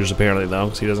use apparently though,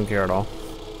 because he doesn't care at all.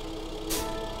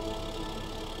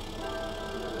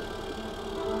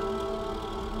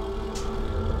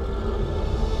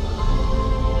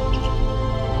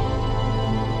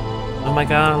 Oh my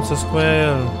god, I'm so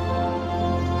square.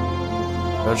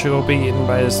 Don't you go be eaten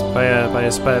by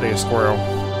a spider squirrel.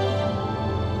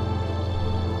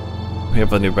 We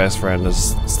have a new best friend,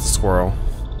 it's the squirrel.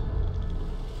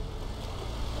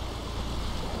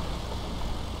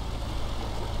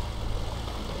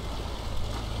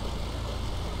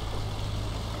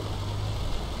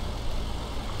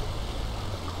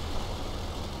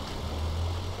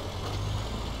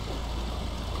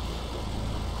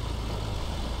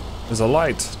 There's a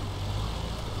light.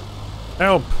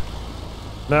 Help!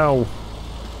 No.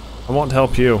 I won't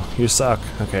help you. You suck.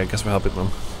 Okay, I guess we're helping them.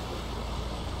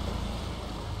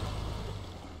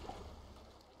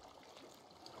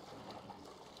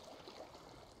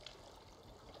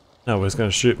 No, he's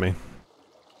gonna shoot me.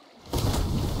 Did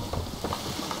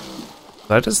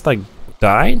I just like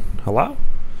die? Hello?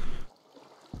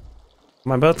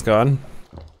 My boat's gone.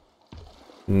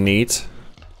 Neat.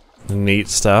 Neat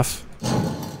stuff.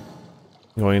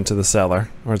 Going into the cellar.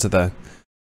 Or to the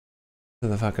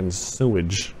fucking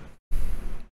sewage.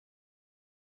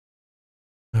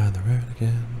 On the road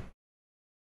again.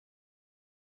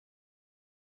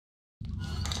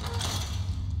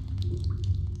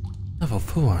 Level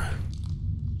 4.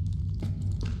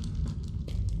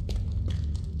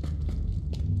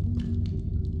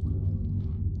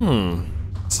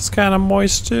 This is kind of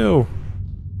moist too.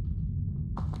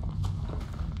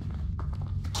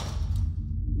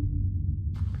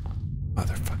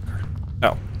 Motherfucker.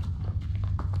 Oh.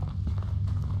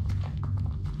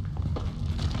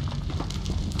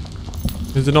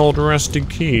 There's an old rusty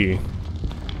key. I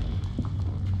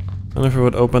wonder if it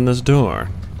would open this door.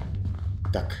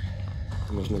 Так,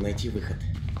 нужно найти выход.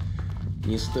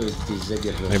 Не стоит здесь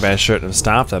задерживаться. Maybe I shouldn't have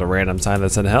stopped at a random sign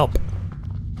that said help.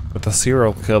 With a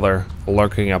serial killer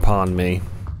lurking upon me.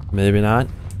 Maybe not,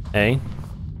 eh?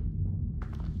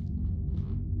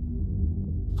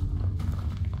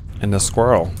 And a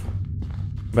squirrel.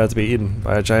 About to be eaten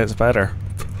by a giant spider.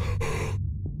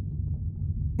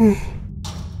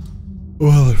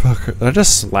 Motherfucker. Did I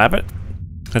just slap it?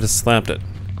 I just slapped it.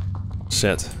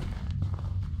 Shit.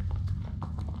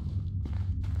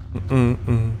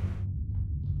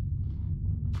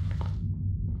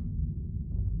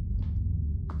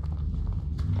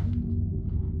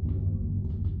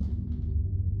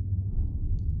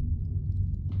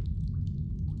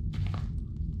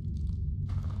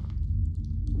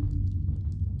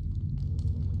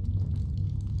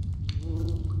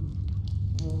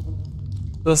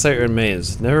 Still say it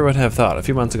remains. Never would have thought a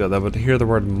few months ago that I would hear the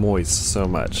word moist so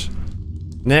much.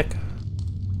 Nick?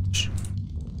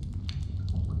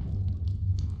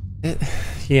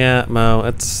 Yeah, Mo,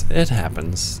 it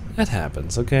happens. It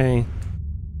happens, okay?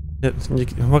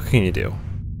 What can you do?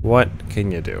 What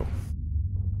can you do?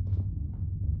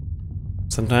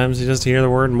 Sometimes you just hear the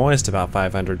word moist about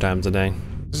 500 times a day.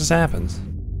 It just happens.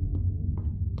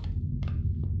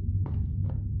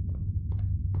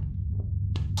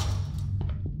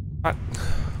 What?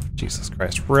 Jesus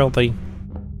Christ, really?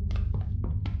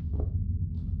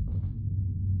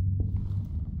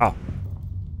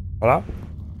 Hello?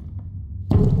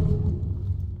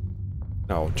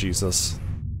 Oh, Jesus.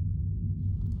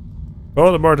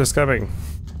 Oh, the board is coming.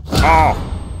 Oh!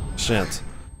 Shit.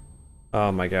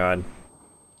 Oh my god.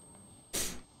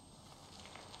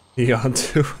 He on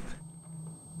too.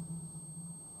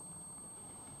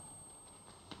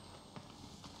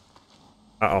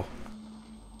 Uh-oh.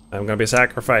 I'm gonna be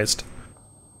sacrificed.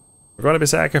 We're gonna be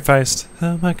sacrificed.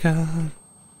 Oh my god.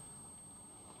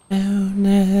 Oh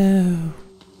no.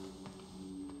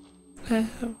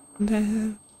 Oh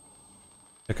no.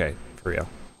 Okay, for real.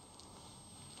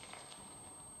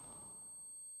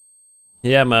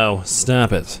 Yeah, Mo,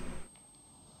 stop it.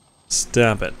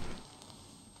 Stop it.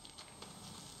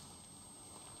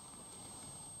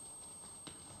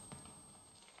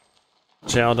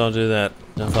 Chow, don't do that.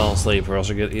 Don't fall asleep or else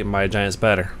you'll get eaten by a giant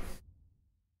spider.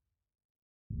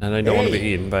 And I don't want to be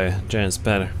eaten by a giant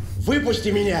spider.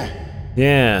 Выпусти меня!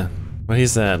 Yeah, what he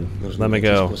said. Нужно Let me найти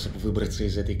go. способ выбраться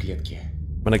из этой клетки.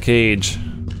 I'm in a cage.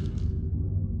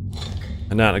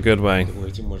 And not in a good way. Думаю,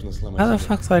 этим можно сломать How the себя.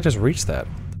 fuck did I just reach that?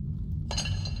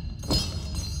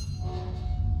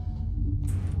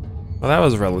 Well, that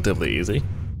was relatively easy.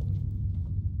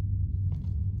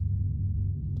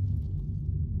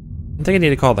 I think I need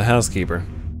to call the housekeeper.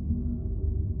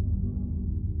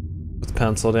 Put the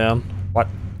pencil down. What?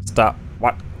 Stop.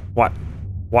 What? What?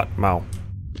 What, Mo?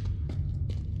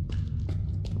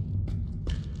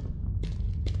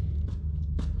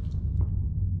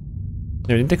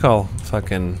 You need to call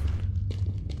fucking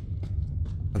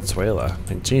Consuela. I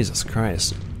mean, Jesus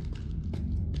Christ.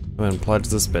 I'm gonna pledge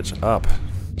this bitch up.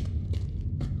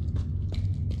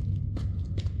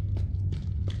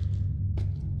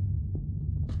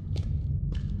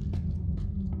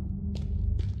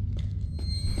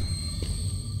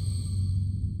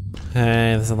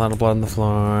 Hey, there's a lot of blood on the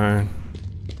floor.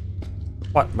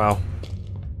 What, Mo?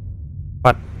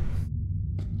 What?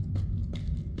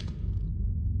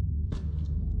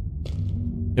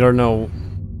 You don't know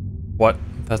what?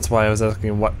 That's why I was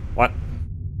asking what? What?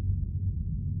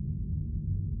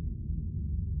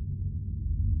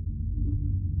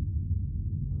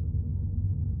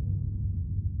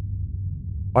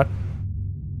 What?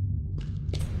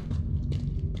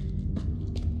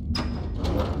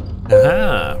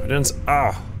 Aha! We're doing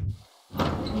oh!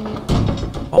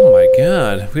 Oh my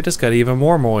god! We just got even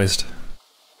more moist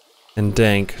and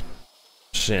dank.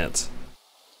 Shit.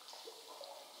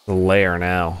 The lair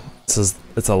now. It says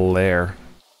it's a lair.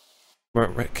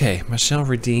 Okay, Michelle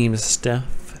redeems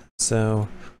stuff, so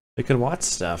we can watch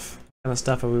stuff. What kind of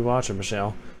stuff are we watching,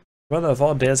 Michelle? Mother of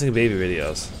all dancing baby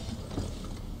videos.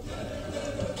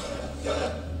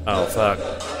 Oh fuck.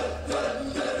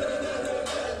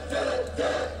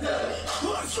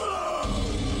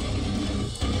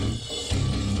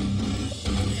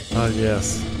 Oh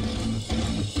yes.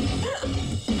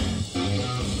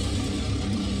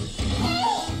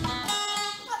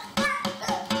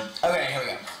 Okay, here we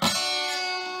go.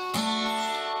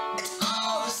 It's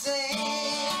all the same.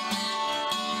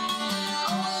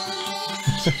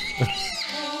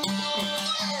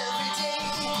 Every day,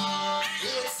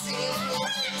 it seems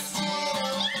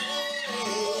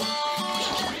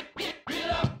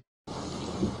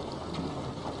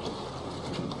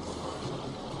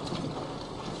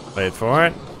Wait for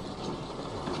it.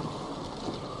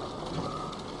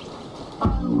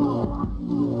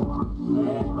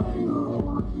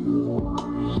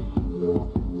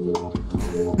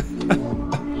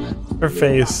 Her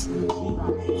face.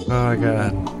 Oh my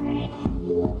god.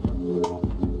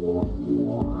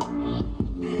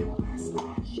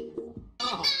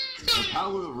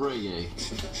 Power of reggae.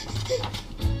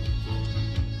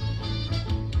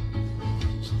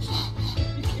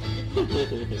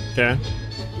 Okay.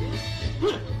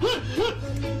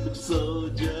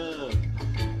 Soldier.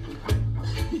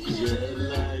 Yeah,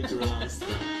 like Rasta.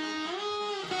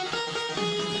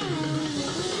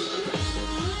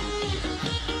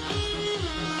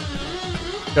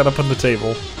 Got up on the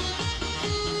table.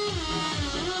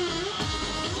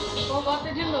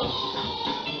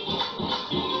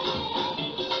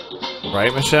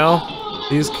 Right, Michelle?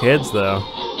 These kids, though.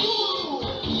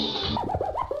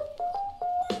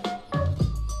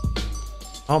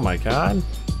 Oh my god.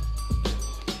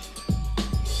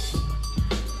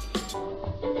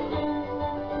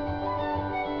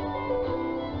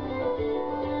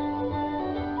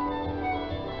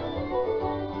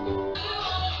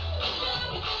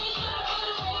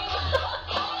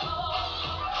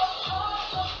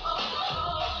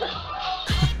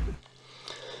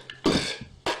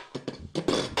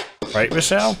 Right,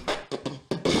 Michelle?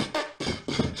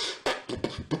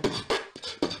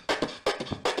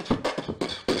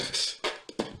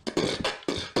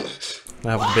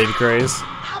 I have the baby craze.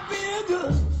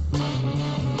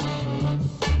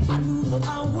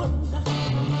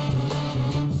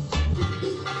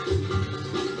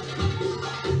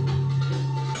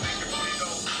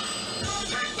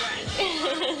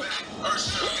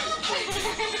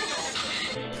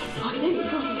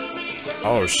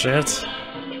 Oh shit.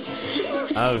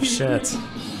 Oh shit.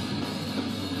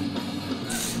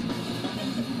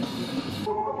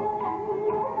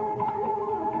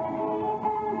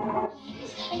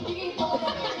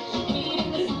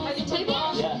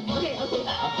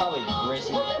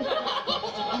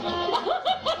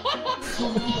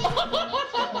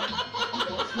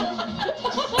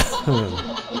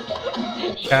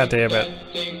 God damn it.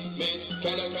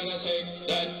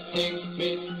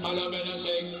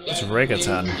 It's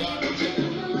reggaeton.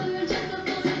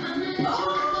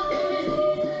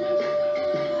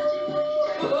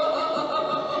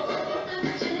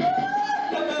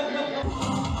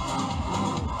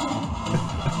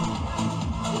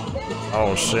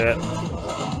 Oh shit.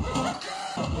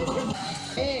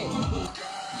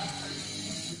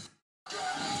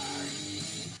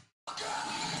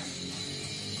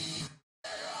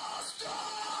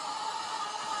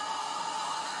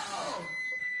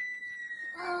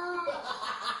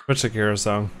 Which Shakira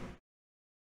song?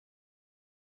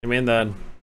 You mean the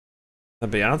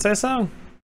Beyonce song?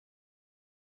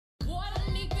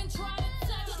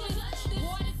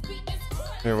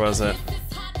 Where was it?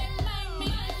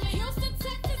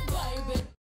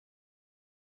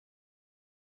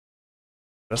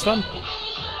 This one?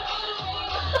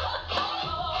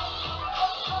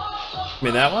 You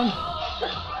mean that one?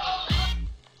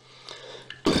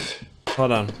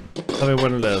 Hold on. Tell me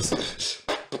what it is.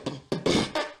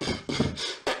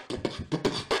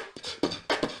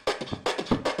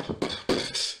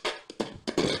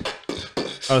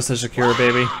 Oh, it's the Shakira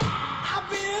baby.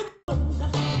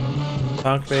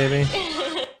 Funk baby.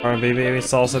 R&B baby.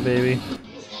 Salsa baby.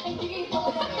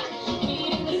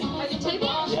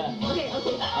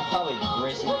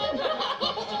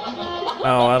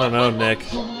 Oh, I don't know, Nick.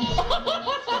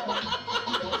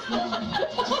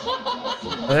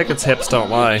 I think it's hips don't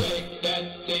lie. I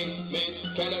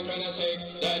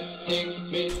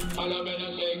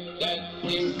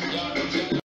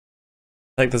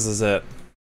think this is it.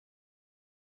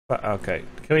 Okay,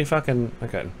 can we fucking...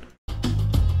 okay.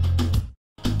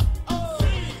 Can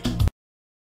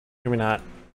we not? Can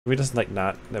we just like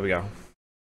not? There we go.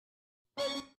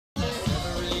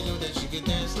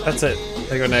 That's it.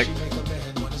 There you go, Nick.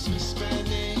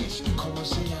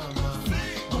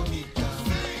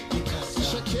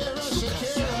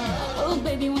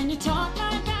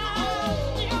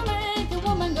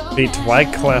 Beat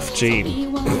Wyclef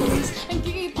Jean.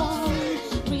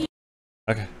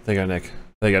 Okay, there you go, Nick.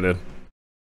 There you go, dude.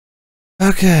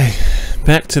 Okay,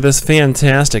 back to this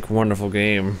fantastic, wonderful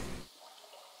game.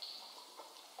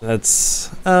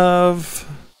 That's of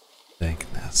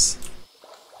thickness.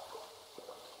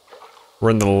 We're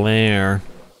in the lair.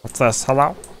 What's this?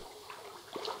 Hello?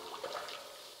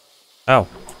 Oh,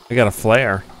 we got a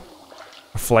flare.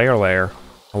 A flare lair.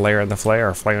 A lair in the flare.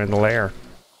 A flare in the lair.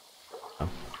 Oh.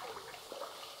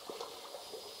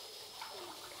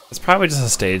 It's probably just a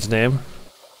stage name.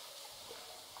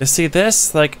 You see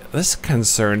this? Like, this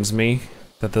concerns me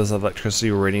that there's electricity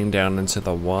raining down into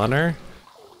the water.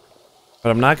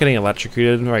 But I'm not getting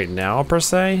electrocuted right now, per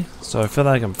se, so I feel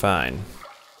like I'm fine.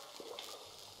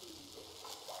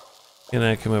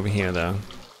 Gonna come over here, though.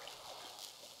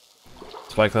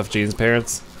 It's Wyclef Jean's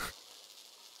parents.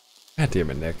 God damn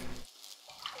it, Nick.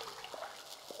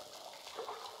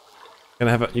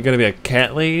 You're gonna be a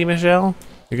cat lady, Michelle?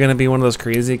 You're gonna be one of those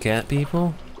crazy cat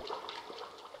people?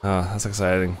 Oh, that's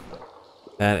exciting.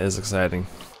 That is exciting.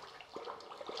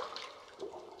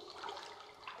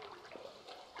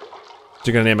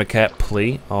 You're gonna name a cat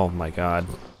Plea? Oh my god.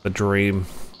 The dream.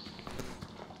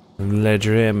 The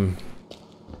dream.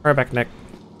 Right back, Nick.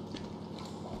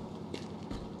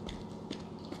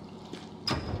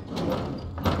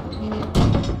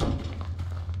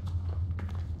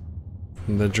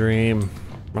 The dream.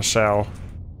 Michelle.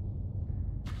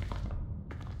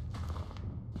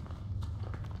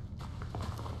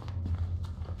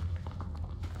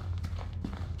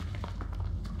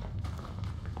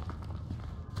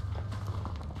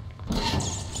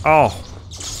 Oh.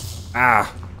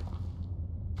 Ah.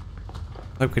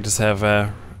 I hope we just have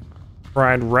a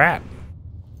fried rat.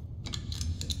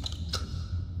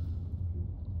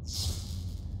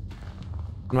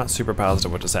 I'm not super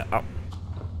positive what to say. Oh.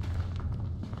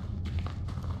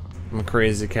 I'm a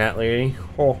crazy cat lady.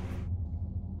 Oh.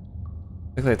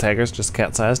 Look like tigers, just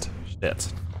cat-sized.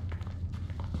 Shit.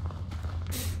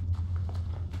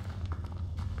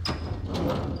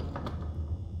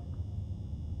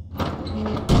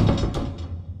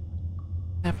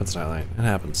 happens, Starlight. It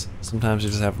happens. Sometimes you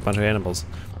just have a bunch of animals.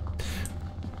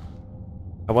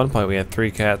 At one point we had 3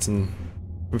 cats and...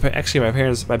 Actually,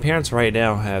 my parents right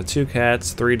now have 2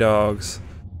 cats, 3 dogs.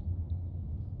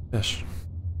 Fish.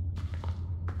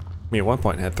 I mean, at one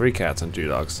point had 3 cats and 2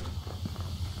 dogs.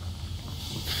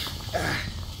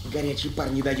 Горячий пар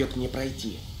не дает мне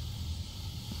пройти.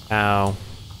 Ow.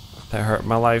 That hurt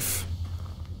my life.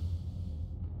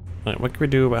 Right, what can we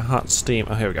do about hot steam?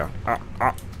 Oh, here we go.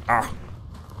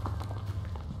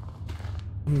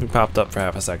 It popped up for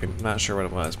half a second. Not sure what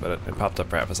it was, but it popped up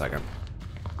for half a second.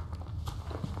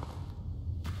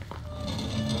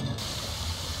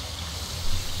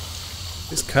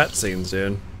 These cutscenes,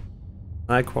 dude.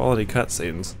 High quality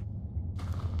cutscenes.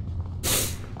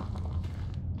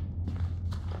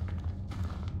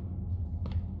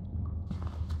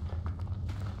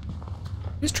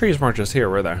 These trees weren't just here,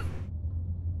 were they?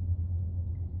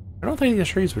 I don't think these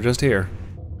trees were just here.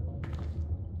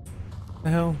 What the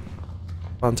hell?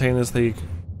 Spontaneously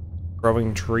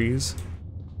growing trees?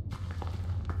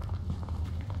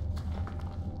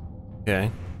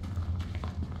 Okay.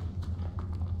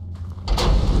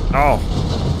 Oh!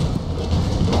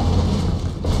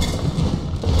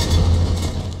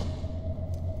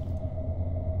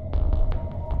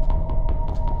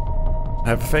 I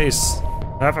have a face.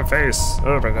 I have a face.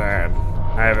 Oh my god.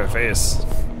 I have a face.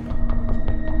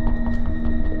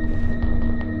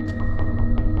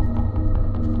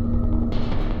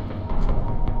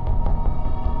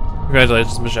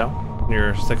 Congratulations, Michelle.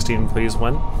 Your 16 please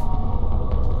win.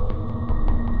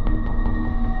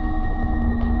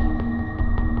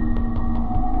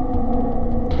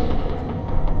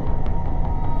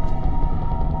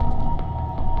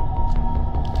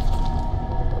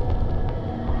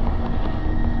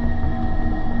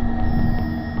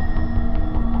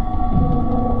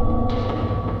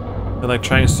 They're like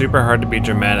trying super hard to be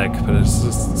dramatic, but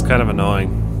it's kind of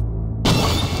annoying.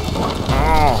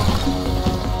 Oh.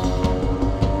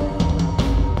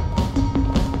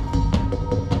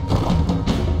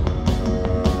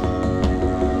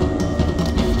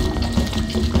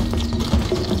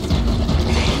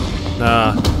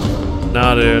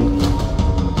 Nah, dude.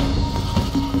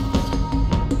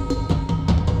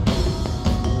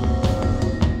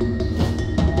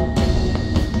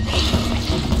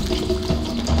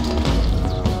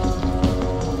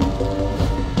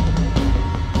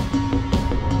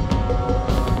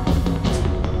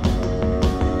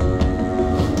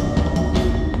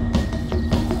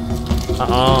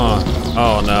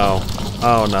 Oh no.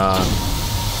 Oh no.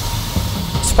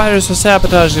 Spiders are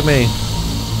sabotaging me.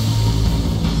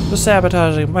 They're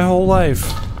sabotaging my whole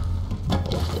life.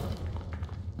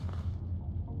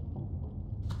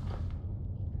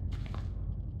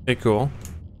 Okay, cool.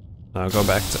 I'll go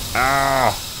back to...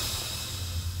 Ah!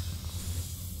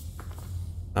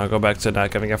 I'll go back to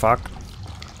not giving a fuck.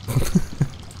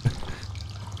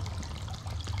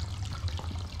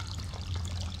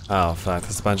 Oh fuck,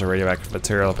 there's a bunch of radioactive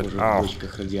material up in... Oh.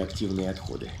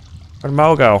 Where'd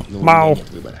Mo go? Mo!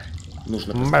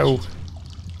 Mo!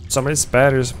 So many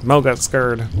spiders. Mo got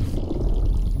scared.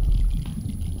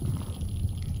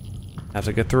 Have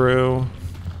to get through.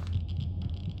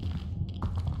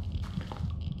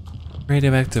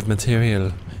 Radioactive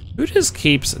material. Who just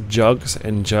keeps jugs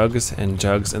and jugs and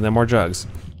jugs and then more jugs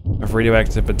of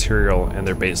radioactive material in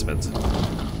their basement?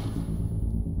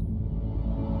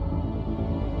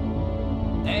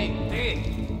 Эй, ты!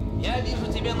 Я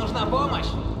вижу, тебе нужна помощь!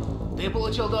 Ты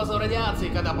получил дозу радиации,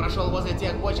 когда прошел возле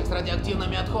тех бочек с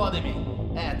радиоактивными отходами.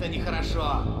 Это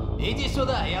нехорошо. Иди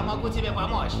сюда, я могу тебе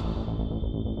помочь.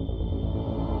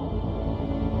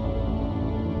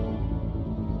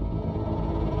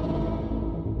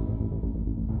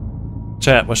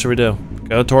 Chat, what should we do?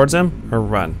 Go towards him or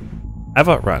run? I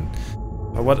vote run.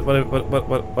 What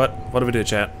do we do,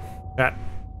 chat?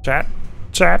 Chat,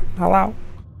 hello?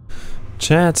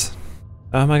 Chat.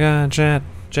 Oh my god,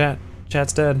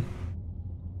 chat's dead.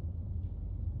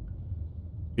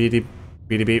 Beep,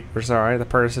 we're sorry, the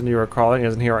person you were calling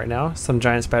isn't here right now. Some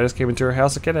giant spiders came into your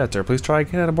house to get at her. Please try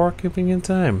again at a more convenient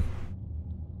time.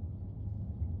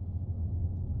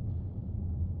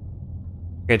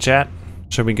 Okay, chat.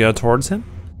 Should we go towards him?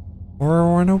 Or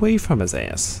run away from his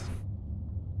ass?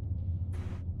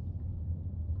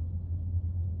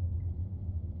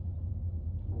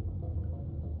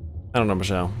 I don't know,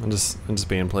 Michelle. I'm just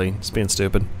being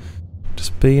stupid.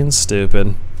 Just being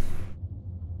stupid.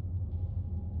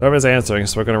 Whoever's answering,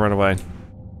 so we're gonna run away.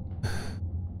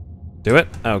 Do it?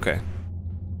 Okay.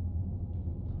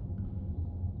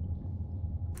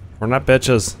 We're not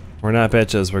bitches. We're not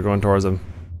bitches. We're going towards him.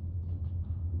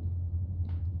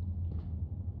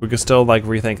 We could still like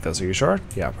rethink this. Are you sure?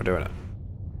 Yeah, we're doing it.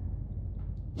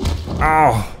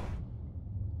 Oh.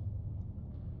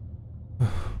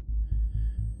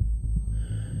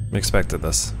 Expected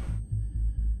this.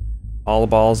 All the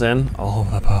balls in. All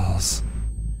the balls.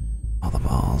 All the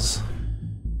balls.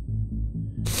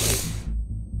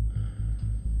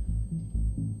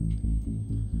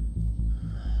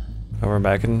 Oh, we're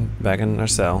back in our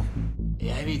cell.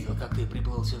 Я видел, как ты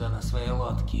приплыл сюда на своей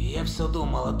лодке, и я все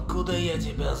думал, откуда я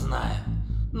тебя знаю.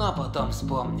 Но потом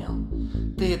вспомнил.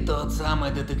 Ты тот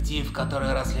самый детектив,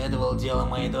 который расследовал дело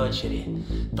моей дочери.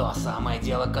 То самое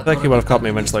дело, которое he would have caught me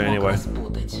ты не eventually смог anyway.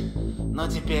 распутать. Но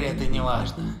теперь это не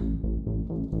важно.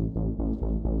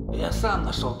 Я сам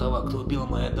нашел того, кто убил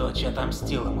мою дочь, и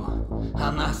отомстил ему.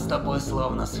 А нас с тобой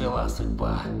словно свела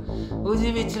судьба.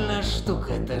 Удивительная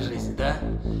штука эта жизнь, да?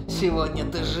 Сегодня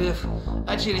ты жив,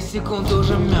 а через секунду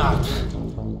уже мертв.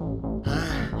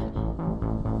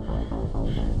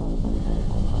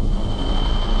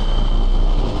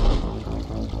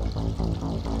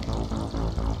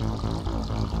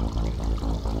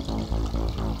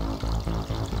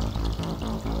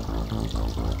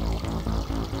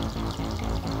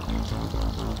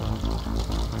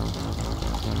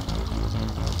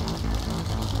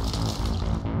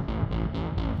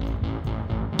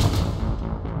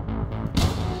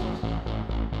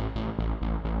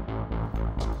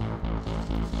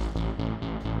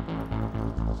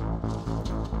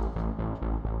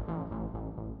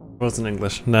 Wasn't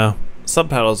English. No.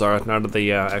 Subtitles are, not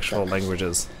the actual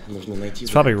languages. Нужно найти.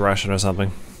 It's probably Russian or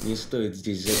something. Не стоит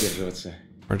здесь задерживаться.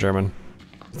 Or German.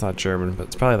 It's not German, but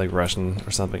it's probably like Russian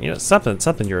or something. You know,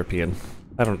 something European.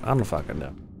 I don't fucking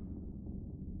know.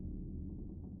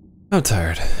 I'm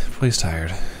tired. Please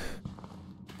tired.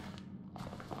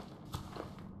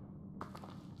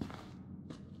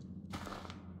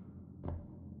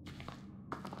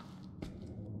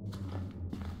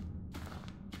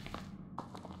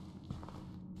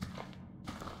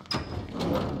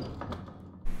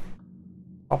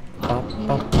 Pop, pop,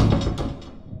 pop.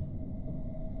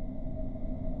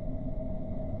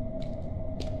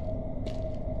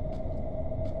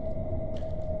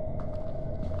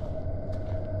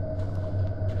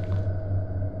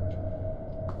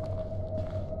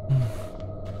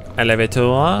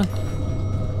 Elevator.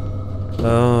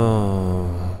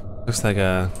 Oh, looks like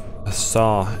a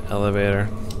saw elevator.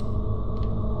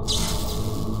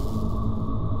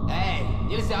 Эй,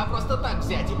 нельзя просто так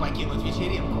взять и покинуть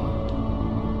вечеринку.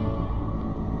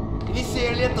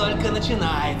 Веселье только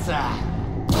начинается.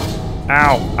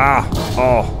 Ow! Ah!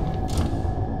 Oh!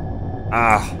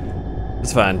 Ah!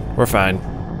 It's fine. We're fine.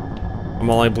 I'm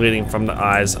only bleeding from the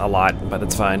eyes a lot, but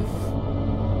it's fine.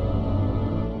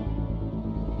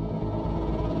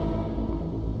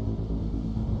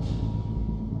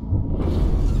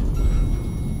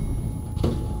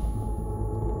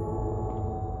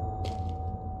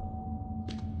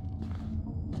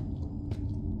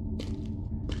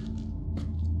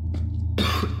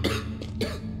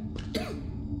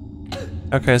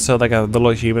 Okay, so like a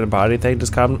little human body thing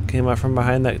just came out from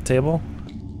behind that table.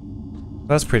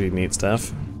 That's pretty neat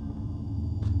stuff.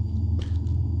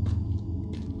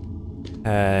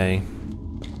 Hey.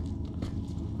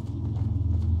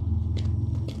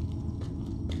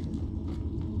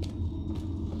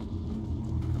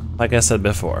 Like I said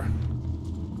before,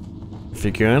 if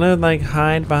you're gonna like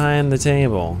hide behind the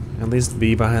table, at least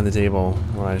be behind the table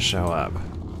when I show up.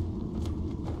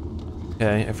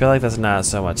 Okay, I feel like that's not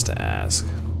so much to ask.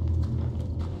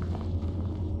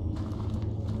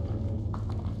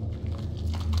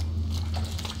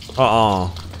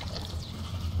 Uh-oh.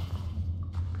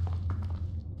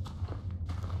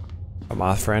 A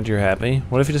moth friend, you're happy?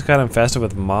 What if you just got infested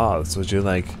with moths? Would you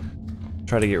like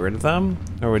try to get rid of them?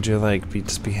 Or would you like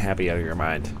just be happy out of your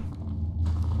mind?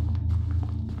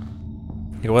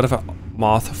 Hey, what if a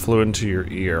moth flew into your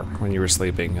ear when you were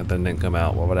sleeping and then didn't come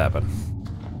out? What would happen?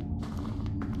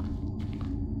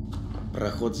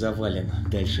 Проход завален.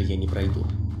 Дальше я не пройду.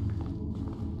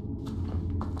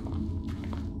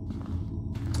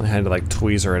 I had to like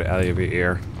tweezer it out of your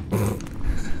ear.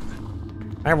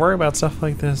 I worry about stuff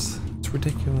like this. It's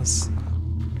ridiculous.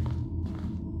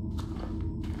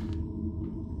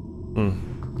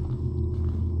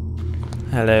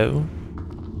 Hello?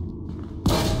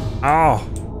 Oh!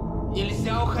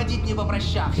 Нельзя уходить, не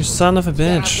попрощавшись. You son of a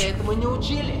Тебя bitch. разве этому не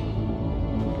учили?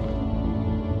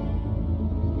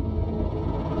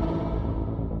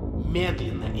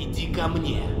 Медленно иди ко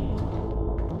мне.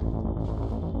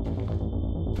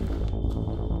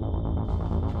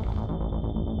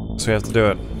 So we have to do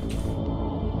it.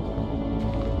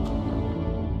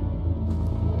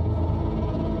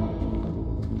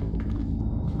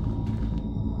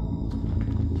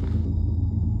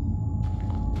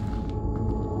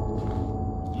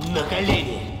 На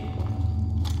колени!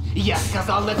 Я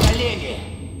сказал на колени!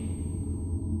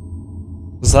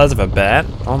 The size of a bat?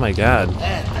 Oh my god.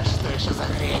 Это что еще за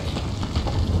хрень?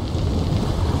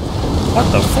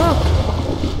 What the fuck?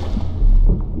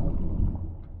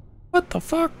 What the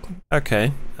fuck?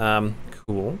 Okay,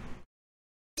 cool.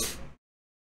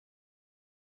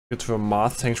 Go to a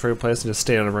moth sanctuary place and just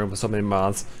stay in a room with so many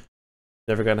moths.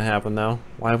 Never gonna happen though.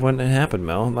 Why wouldn't it happen,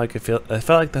 Mel? Like I felt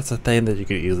like that's a thing that you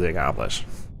could easily accomplish.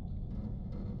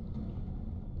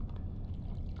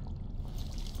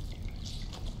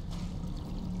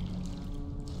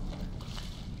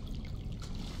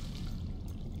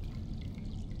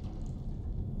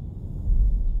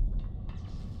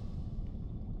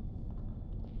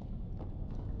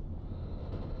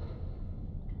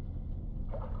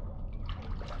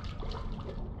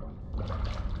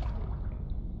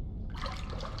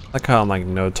 I like how I'm like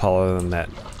no taller than that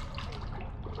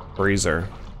freezer.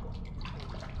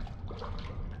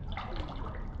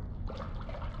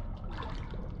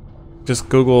 Just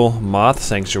Google moth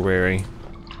sanctuary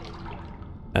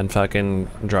and fucking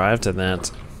drive to that.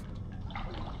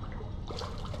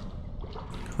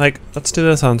 Like, let's do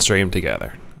this on stream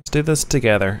together. Let's do this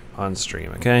together on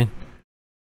stream, okay?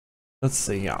 Let's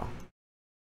see, y'all.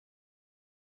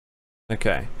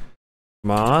 Okay.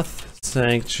 Moth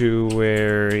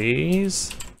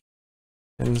sanctuaries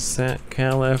in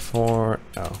California.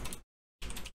 Oh.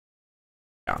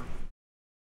 Yeah.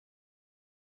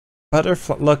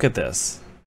 Butterfly. Look at this.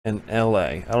 In LA.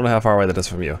 I don't know how far away that is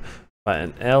from you. But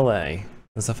in LA,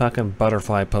 there's a fucking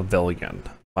butterfly pavilion.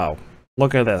 Wow.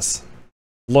 Look at this.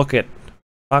 Look at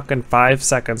fucking 5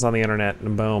 seconds on the internet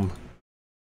and boom.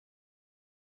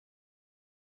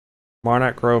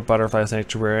 Marnock Grove Butterfly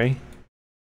Sanctuary.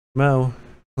 Mo,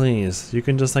 please, you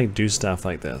can just like do stuff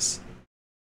like this.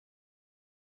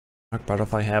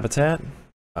 Butterfly habitat?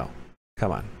 Oh,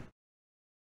 come on.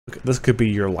 Look, this could be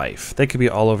your life. They could be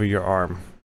all over your arm.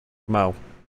 Mo.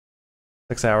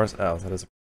 6 hours? Oh, that is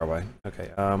far away.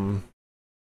 Okay,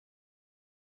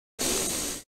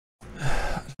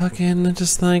 fucking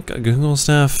just like Google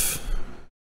stuff.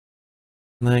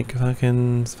 Like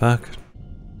fucking fuck.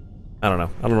 I don't know.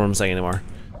 I don't know what I'm saying anymore.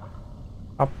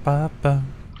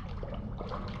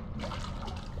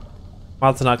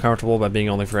 Moth's not comfortable by being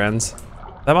only friends.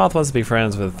 That moth wants to be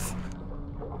friends with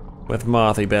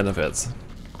mothy benefits.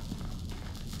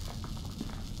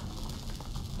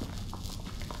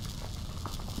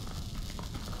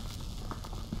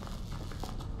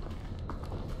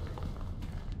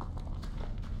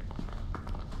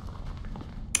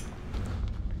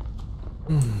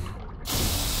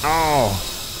 Oh!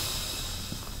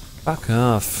 Fuck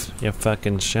off, you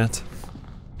fucking shit.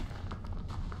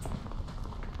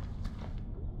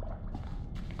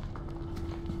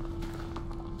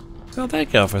 So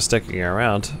thank y'all for sticking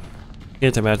around.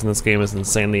 Can't imagine this game is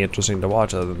insanely interesting to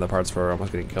watch other than the parts where we're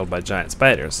almost getting killed by giant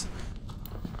spiders.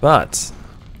 But,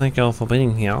 thank y'all for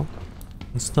being here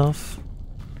and stuff.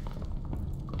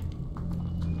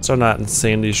 So not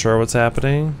insanely sure what's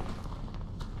happening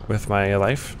with my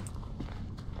life.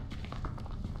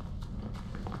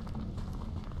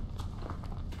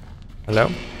 Hello?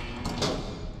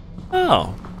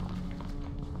 Oh.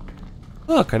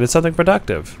 Look, I did something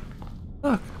productive.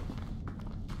 Look.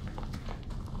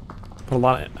 Put a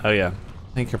lot of, oh yeah.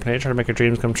 Thank your play, try to make your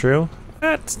dreams come true.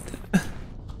 What?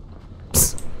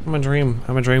 I'm a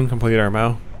dream completer,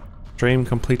 Mo. Dream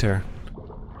completer.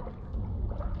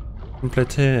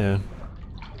 Completer.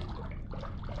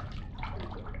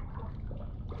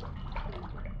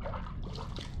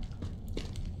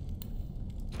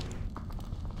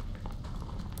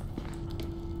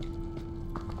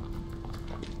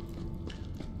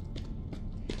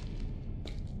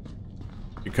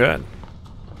 You could.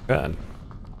 Good.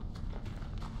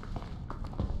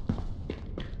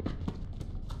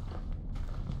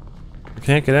 You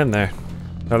can't get in there.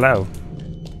 Hello.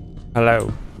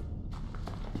 Hello.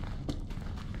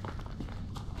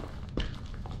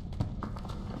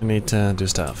 I need to do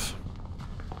stuff.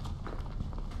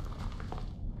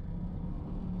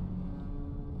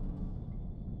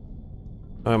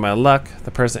 Oh, my luck.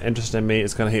 The person interested in me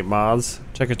is gonna hate moths.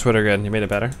 Check your Twitter again. You made it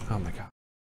better? Oh my god.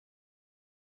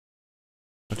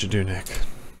 What'd you do, Nick?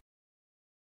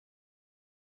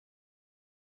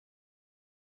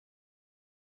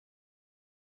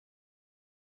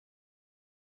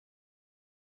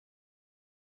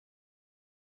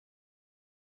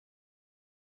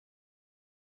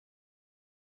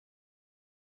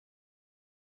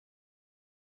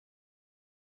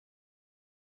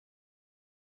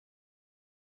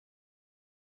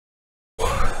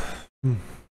 Hmm.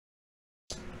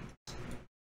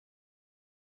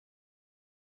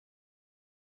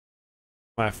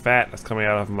 My fat is coming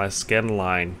out of my skin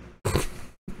line.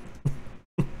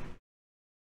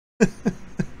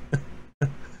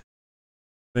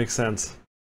 Makes sense.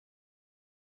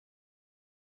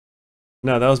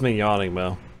 No, that was me yawning,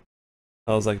 Mo.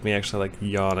 That was like me actually like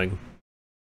yawning.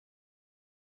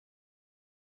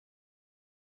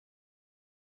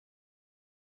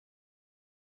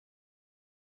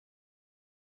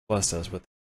 Bless us with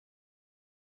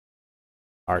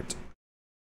art.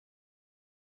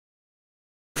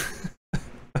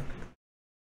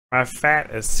 My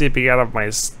fat is seeping out of my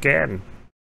skin.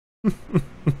 The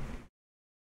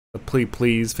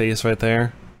please face right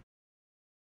there.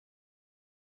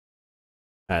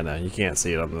 I know, you can't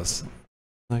see it on this.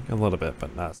 Like a little bit,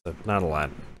 but not a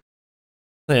lot.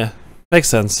 Yeah, makes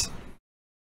sense.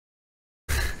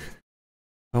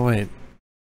 Oh wait.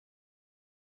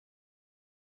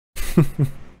 It's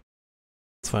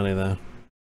funny though.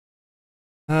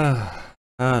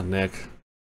 Nick.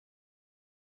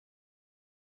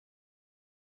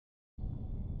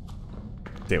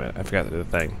 Damn it, I forgot to do the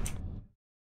thing.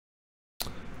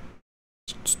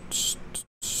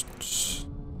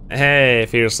 Hey,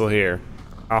 if you're still here.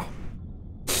 Oh.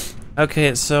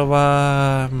 Okay, so,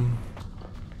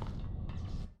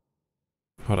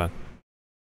 hold on.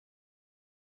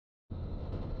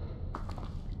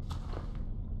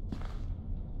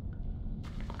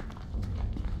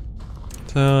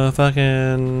 So,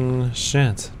 fucking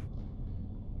shit.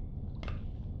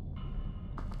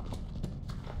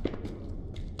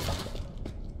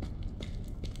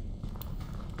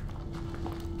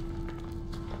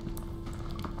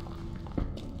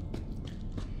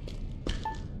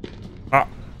 Ah.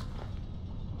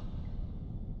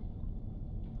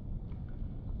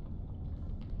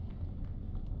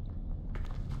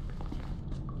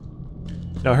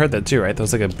 No, I heard that too, right? There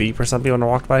was like a beep or something when I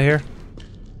walked by here.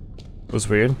 It was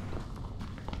weird.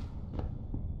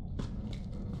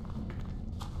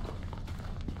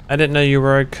 I didn't know you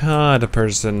were a COD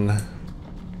person.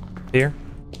 Here?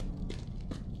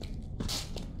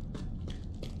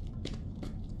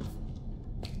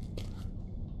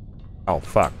 Oh,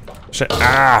 fuck. Shit.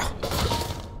 Ah!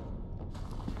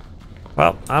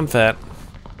 Well, I'm fat.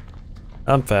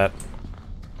 I'm fat.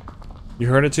 You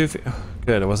heard it too?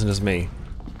 Good, it wasn't just me.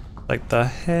 Like the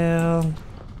hell?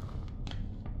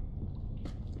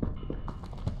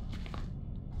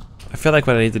 I feel like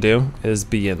what I need to do is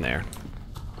be in there.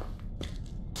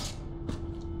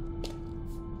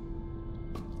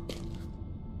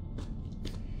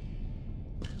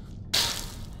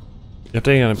 You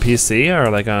updating on a PC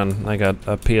or like on like a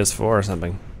PS4 or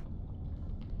something?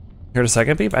 Heard a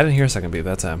second beep? I didn't hear a second beep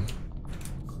that time.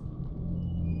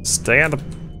 Stay on the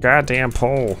goddamn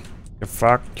pole. You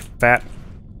fuck, you fat.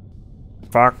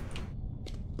 Fuck.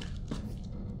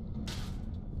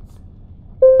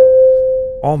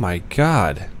 Oh my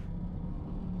god.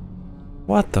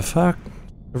 What the fuck?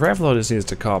 Revlo just needs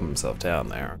to calm himself down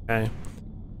there, okay?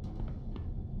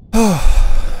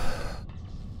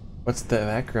 What's the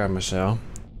background, Michelle?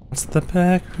 What's the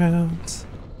background?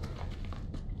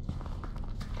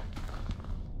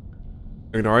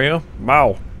 Ignore you?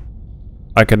 Mo!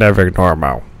 I can never ignore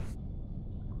Mo.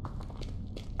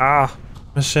 Ah,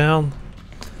 Michelle.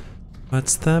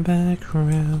 What's the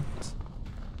background?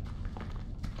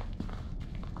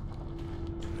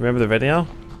 Remember the video?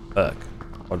 Fuck.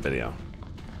 What video?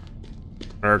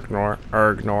 Ignore.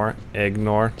 I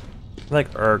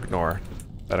like ignore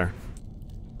better.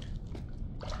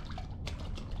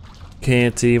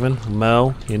 Can't even.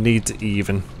 Mo, you need to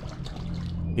even.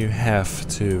 You have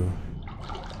to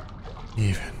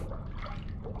even.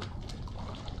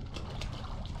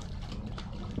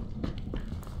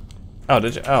 Oh,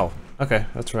 did you? Oh, okay,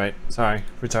 that's right. Sorry,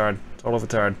 retard. Total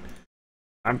retard.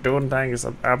 I'm doing things. I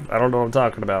don't know what I'm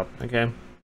talking about. Okay.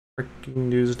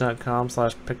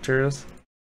 Freakingnews.com/pictures.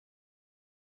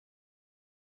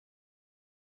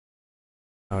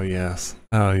 Oh yes.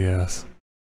 Oh yes.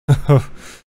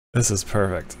 This is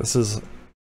perfect. This is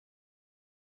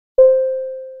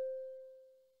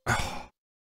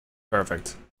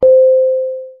perfect.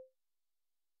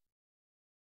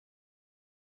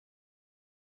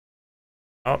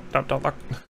 Oh, don't look.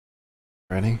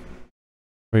 Ready?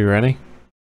 Are you ready?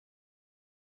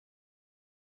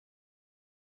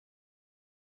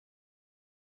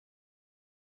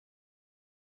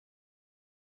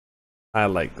 I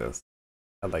like this.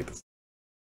 I like this.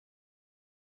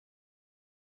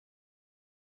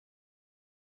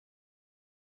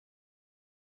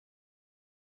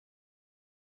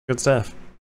 Good stuff.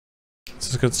 This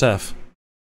is good stuff.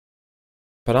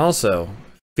 But also,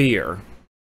 Fear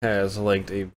has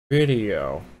linked a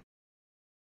video.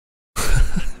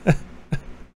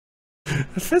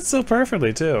 It fits so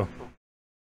perfectly too. Oh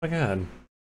my god.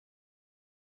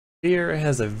 Fear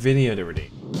has a video to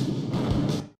redeem.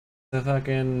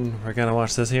 We're gonna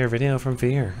watch this here video from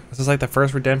Fear. This is like the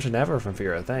first redemption ever from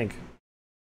Fear, I think.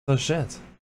 Oh shit.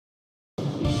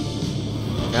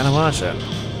 Gotta watch it.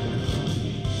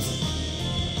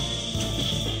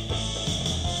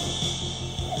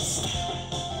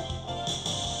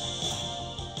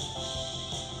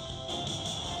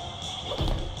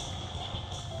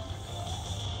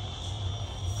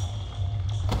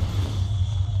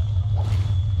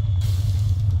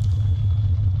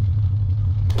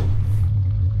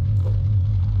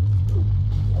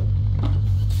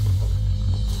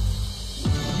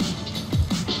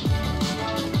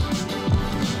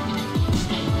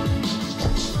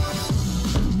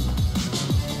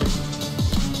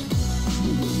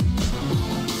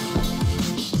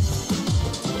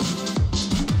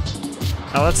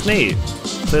 Oh, that's neat.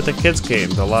 It's like the kids game,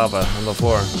 the lava on the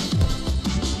floor.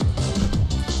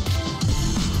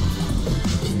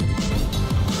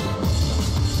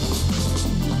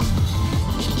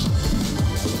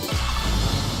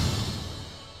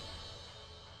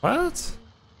 What?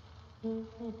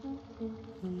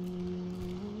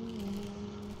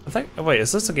 I think. Oh, wait,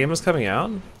 is this the game that's coming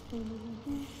out?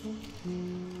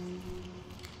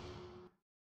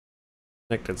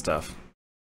 Nick did stuff.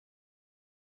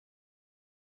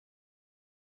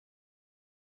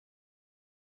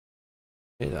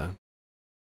 Yeah.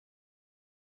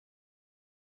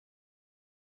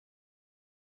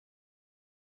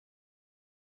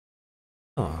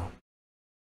 Oh.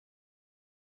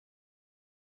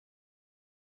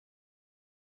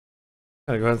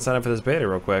 Gotta go ahead and sign up for this beta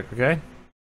real quick, okay?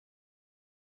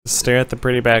 Just stare at the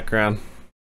pretty background.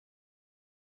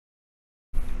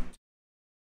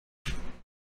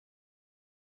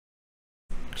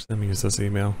 Actually, let me use this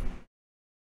email.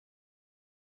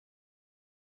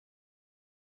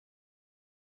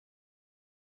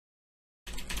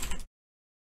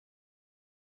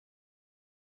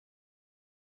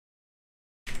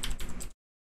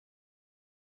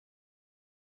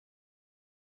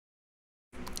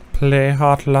 Play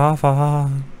hot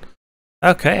lava.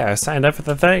 Okay, I signed up for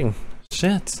the thing.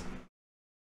 Shit.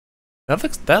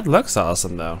 That looks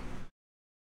awesome though.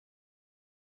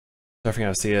 Surfing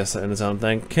out CS in its own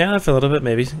thing. Kind of a little bit,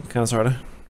 maybe. Kind of sorta.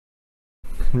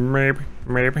 Maybe.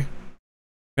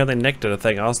 Apparently Nick did a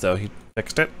thing also. He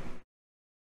fixed it.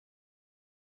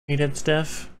 He did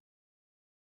stuff.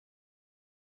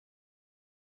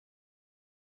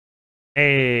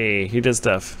 Hey, he did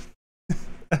stuff.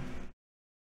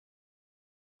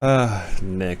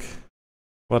 Nick.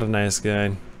 What a nice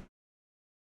guy.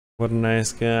 What a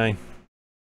nice guy.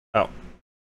 Oh.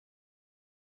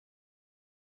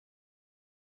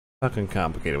 Fucking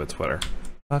complicated with Twitter.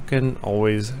 Fucking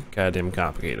always goddamn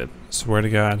complicated. Swear to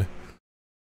God.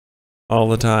 All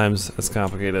the times it's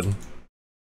complicated.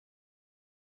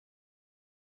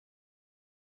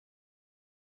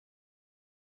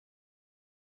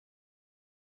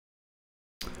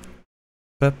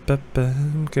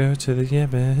 Go to the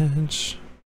image.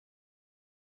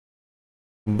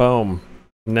 Boom.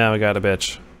 Now we got a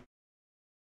bitch.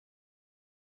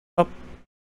 Oh.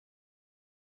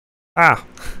 Ah.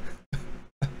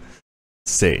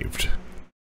 Saved.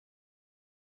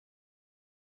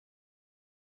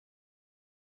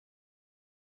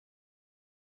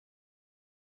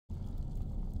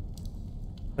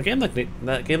 The game looked neat.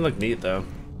 That game looked neat though.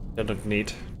 It looked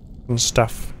neat and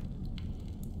stuff.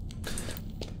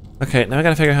 Okay, now I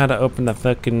gotta figure out how to open the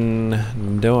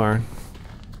fucking door.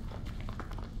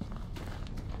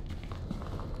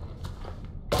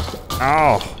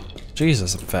 Oh,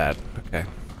 Jesus, I'm fat. Okay.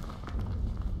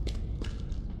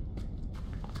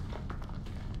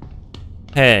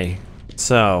 Hey,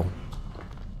 so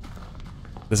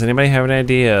does anybody have any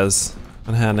ideas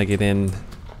on how to get in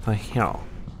the hell?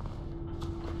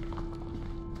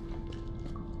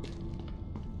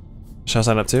 Shall I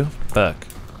sign up too? Fuck.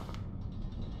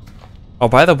 Oh,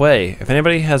 by the way, if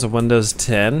anybody has a Windows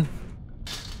 10,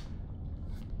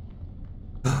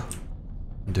 I'm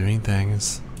doing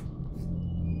things.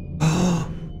 I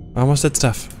almost did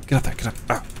stuff. Get up there, get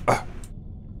up.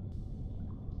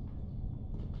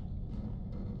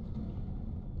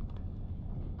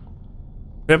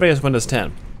 If anybody has Windows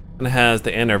 10 and it has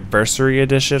the anniversary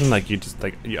edition, like you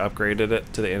upgraded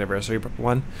it to the anniversary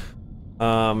one,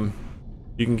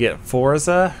 you can get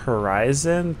Forza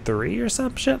Horizon 3 or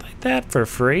some shit like that for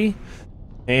free,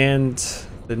 and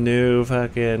the new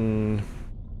fucking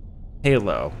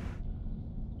Halo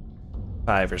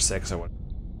 5 or 6 or what,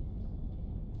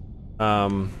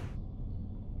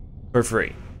 for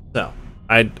free. So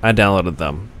I downloaded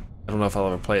them. I don't know if I'll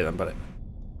ever play them, but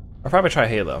I'll probably try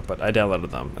Halo, but I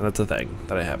downloaded them, and that's a thing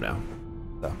that I have now.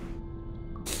 So.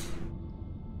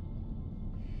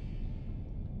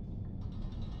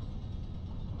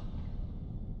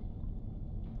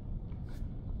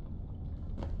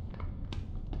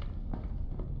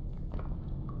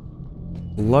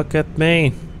 Look at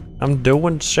me. I'm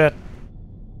doing shit.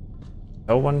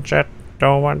 Doing shit.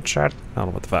 Doing shit. I don't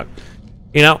know what the fuck.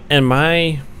 You know, in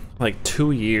my like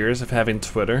 2 years of having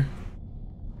Twitter,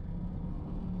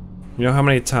 you know how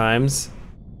many times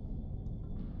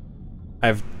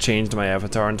I've changed my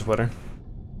avatar on Twitter?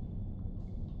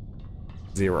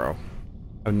 0.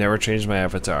 I've never changed my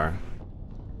avatar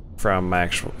from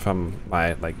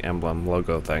my like emblem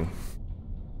logo thing.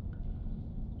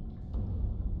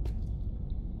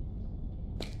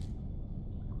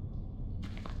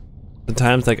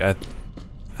 Sometimes like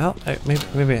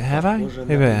maybe have I?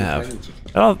 Maybe I have.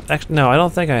 I don't actually. No, I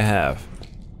don't think I have.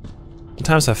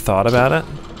 Sometimes I've thought about it,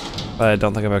 but I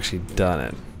don't think I've actually done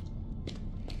it.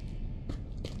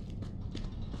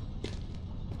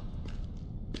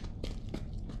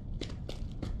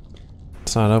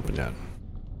 It's not open yet.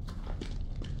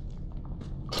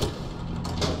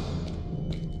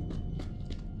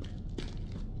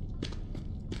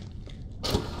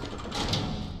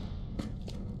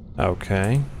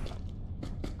 Okay.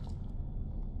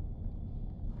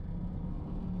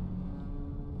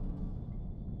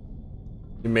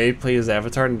 You made play his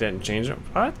avatar and didn't change it?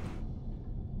 What?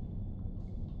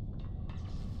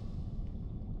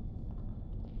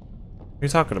 What are you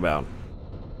talking about?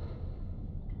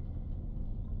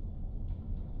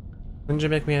 When did you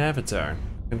make me an avatar?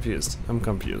 Confused. I'm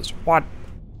confused. What?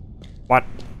 What?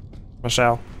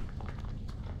 Michelle?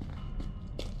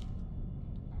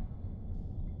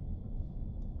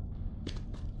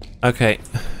 Okay.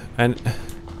 And...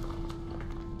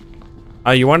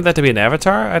 oh, you wanted that to be an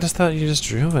avatar? I just thought you just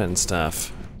drew it and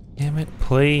stuff. Damn it,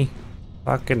 please.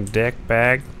 Fucking dick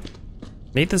bag.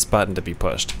 Need this button to be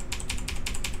pushed.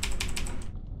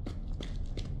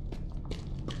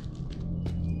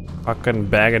 Fucking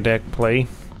bag of dick, please.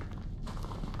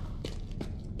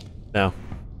 No.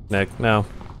 Nick, no.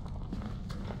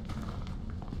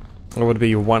 It would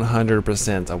be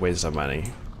 100% a waste of money.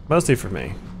 Mostly for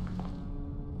me.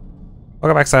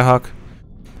 Welcome back, Scyhawk.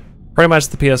 Pretty much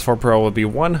the PS4 Pro would be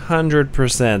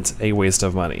 100% a waste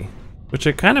of money. Which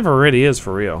it kind of already is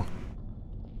for real.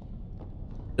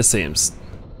 It seems.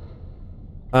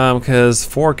 Because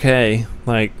 4K,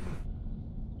 like...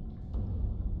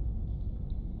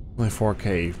 only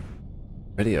 4K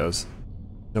videos.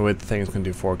 No way the thing's gonna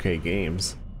do 4K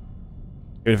games.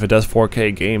 Even if it does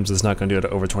 4K games, it's not gonna do it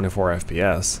at over 24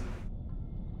 FPS.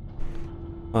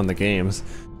 On the games.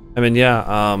 I mean,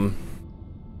 yeah,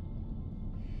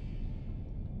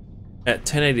 at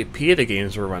 1080p the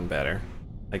games will run better,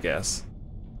 I guess.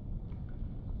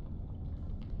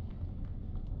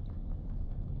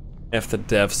 If the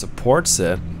dev supports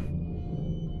it.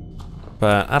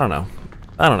 But I don't know.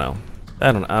 I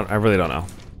really don't know.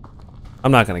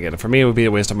 I'm not gonna get it. For me, it would be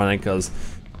a waste of money because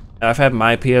I've had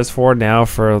my PS4 now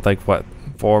for like what,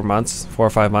 4 months, 4 or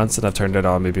 5 months, and I've turned it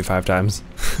on maybe 5 times.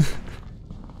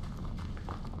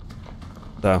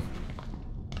 So.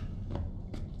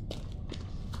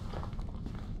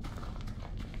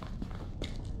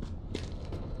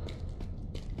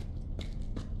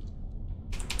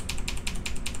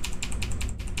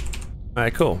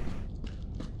 Alright, cool.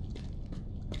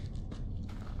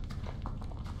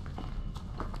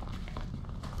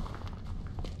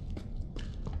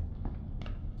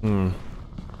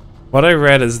 What I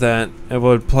read is that it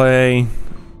would play...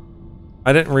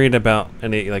 I didn't read about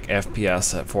any like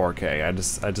FPS at 4K. I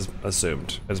just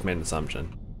assumed. I just made an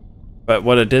assumption. But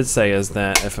what it did say is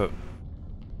that if it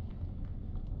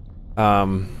what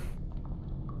am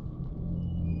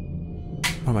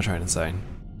I trying to say?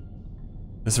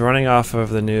 It's running off of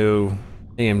the new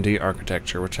AMD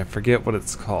architecture, which I forget what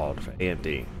it's called for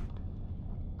AMD.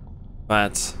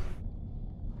 But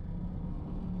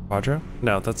Quadro?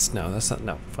 No, that's not,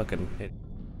 no, fucking it.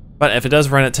 But if it does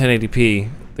run at 1080p,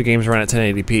 the games run at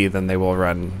 1080p, then they will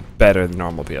run better than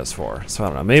normal PS4. So I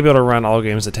don't know, maybe it'll run all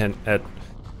games at on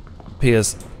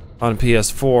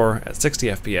PS4 at 60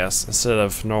 FPS instead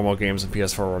of normal games on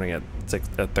PS4 running at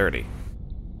 30.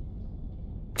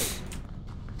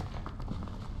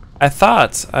 I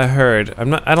thought I heard,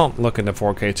 I don't look into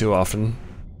 4K too often,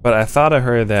 but I thought I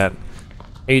heard that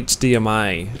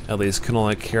HDMI at least can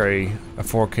only carry a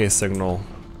 4K signal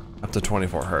up to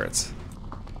 24 Hz.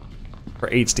 For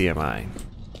HDMI.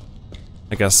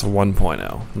 I guess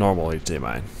 1.0, normal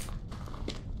HDMI.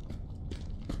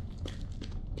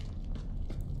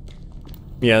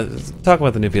 Yeah, talk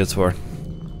about the new PS4.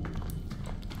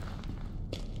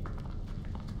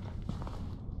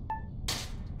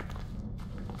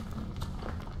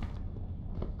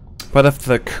 But if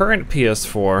the current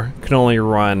PS4 can only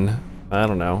run, I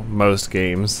don't know, most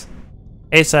games,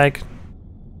 ASAC,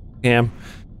 Cam,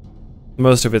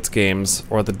 most of its games,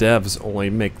 or the devs only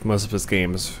make most of their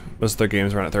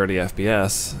games run at 30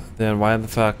 FPS, then why the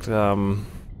fuck, how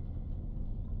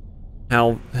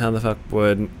the fuck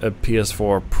would a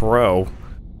PS4 Pro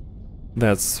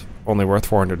that's only worth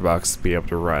 $400 be able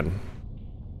to run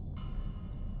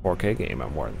 4K game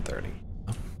at more than 30?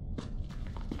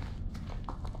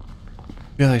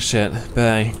 Feel like shit.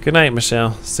 Bye. Good night,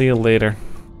 Michelle. See you later.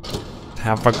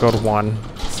 Have a good one.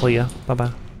 See ya. Bye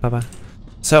bye. Bye bye.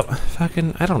 So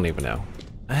fucking, I don't even know.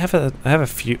 I have a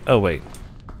few. Oh wait.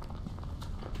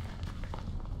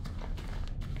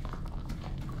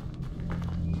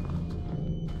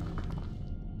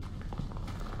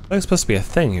 There's supposed to be a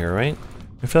thing here, right?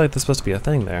 I feel like there's supposed to be a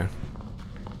thing there.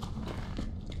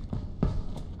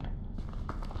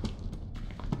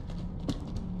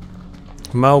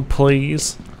 Mo,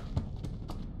 please.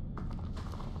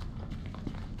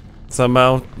 So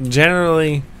Mo,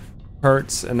 generally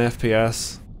hertz and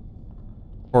FPS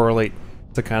correlate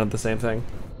to kind of the same thing.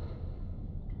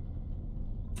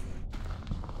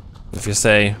 If you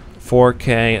say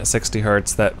 4K at 60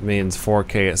 hertz, that means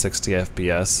 4K at 60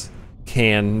 FPS.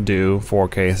 Can do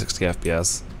 4K 60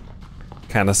 FPS.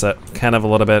 Kind of a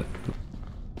little bit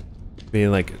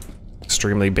being like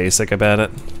extremely basic about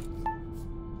it.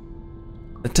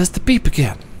 It does the beep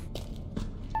again.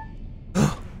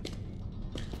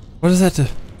 What does that do?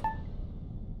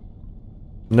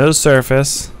 No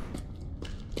surface.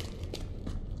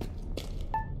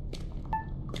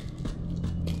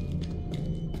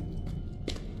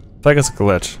 I think it's a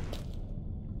glitch.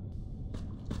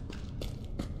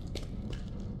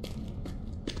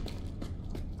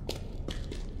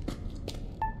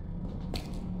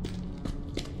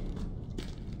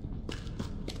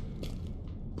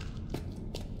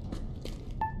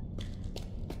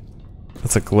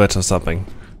 It's a glitch or something.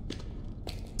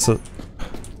 So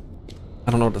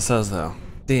I don't know what it says though.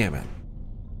 Damn it.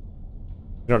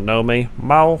 You don't know me?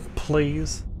 Mo,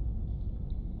 please.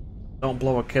 Don't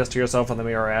blow a kiss to yourself in the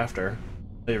mirror after.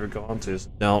 You were going to.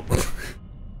 Don't.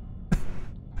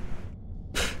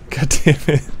 God damn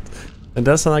it. It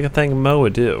does sound like a thing Mo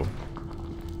would do.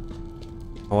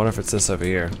 I wonder if it's this over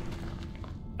here.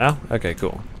 Oh, okay,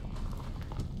 cool.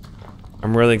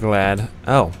 I'm really glad.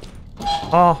 Oh.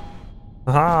 Oh.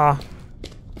 Aha.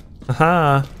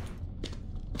 Aha.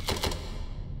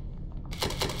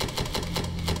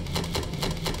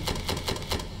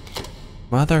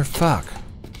 Motherfuck.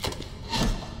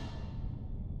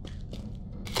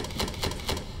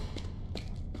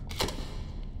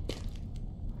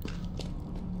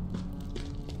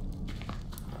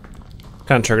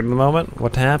 Kind of triggered in the moment?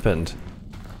 What happened?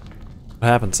 What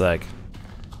happened, Zach?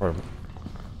 Or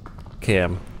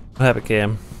Cam? What happened,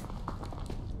 Cam?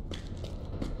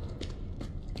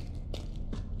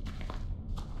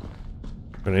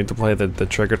 We need to play the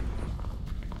triggered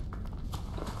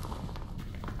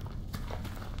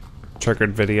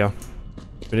video.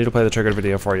 We need to play the triggered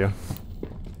video for you.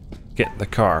 Get the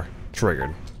car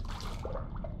triggered.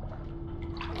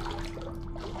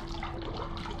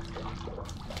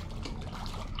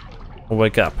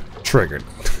 Wake up. Triggered.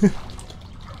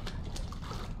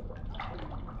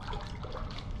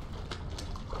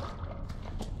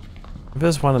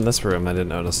 There's one in this room I didn't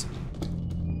notice.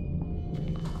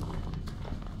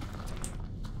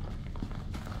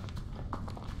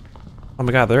 Oh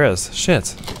my god, there is.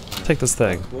 Shit. Take this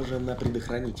thing.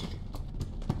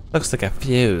 Looks like a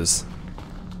fuse.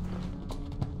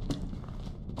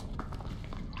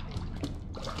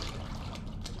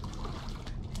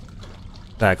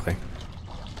 Exactly.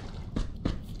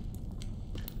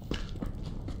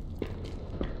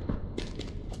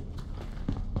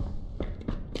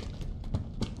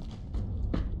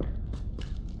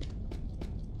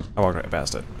 I walked right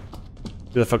past it.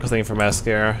 Do the focus thing for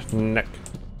mascara. Neck.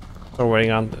 We're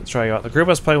waiting on trying out. The group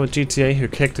I was playing with GTA who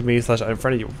kicked me / in front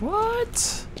of you.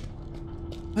 What?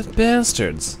 What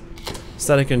bastards?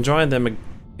 So that I can join them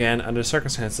again under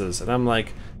circumstances. And I'm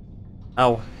like,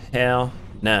 oh hell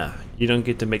nah. You don't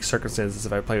get to make circumstances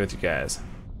if I play with you guys.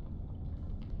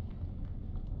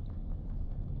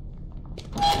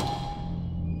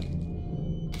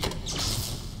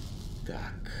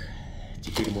 Так,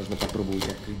 теперь можно попробовать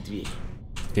открыть дверь.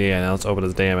 Yeah, now let's open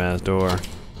this damn ass door.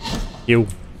 You.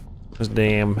 This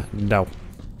damn door.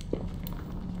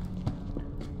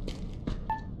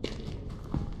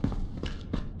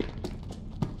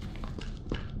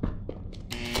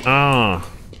 Ah.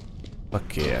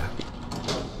 Fuck yeah.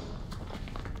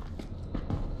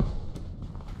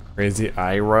 Crazy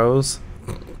eye rose.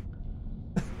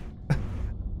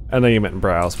 I know you meant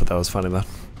brows, but that was funny though.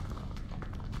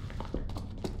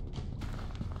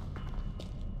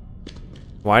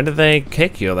 Why did they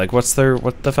kick you? Like, what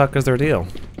the fuck is their deal?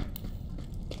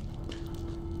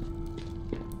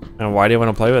 And why do you want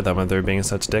to play with them if they're being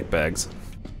such dickbags?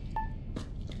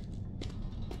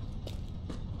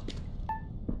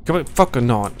 Come on, fucking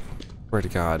not. Swear to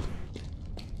God.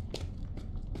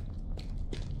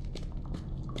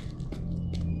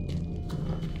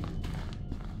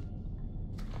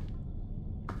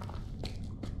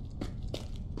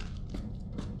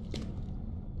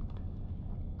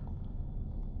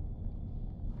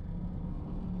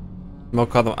 We'll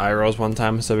call them Iros one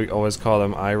time, so we always call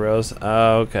them Iros.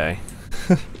 Oh, okay.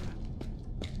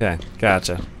 Okay,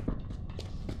 gotcha.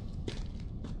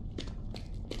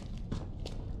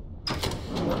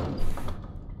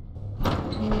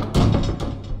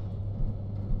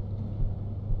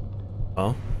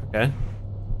 Oh, okay.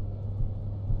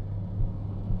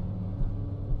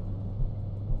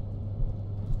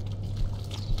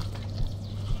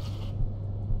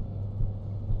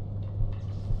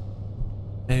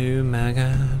 Oh my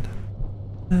God.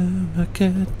 Oh my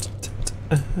God.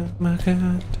 Oh my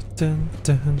God. Dun,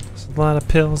 dun. There's a lot of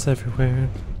pills everywhere.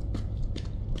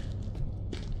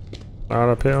 A lot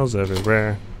of pills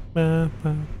everywhere.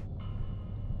 The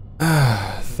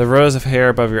rows of hair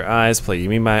above your eyes, please. You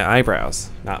mean my eyebrows,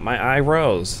 not my eye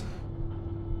rows.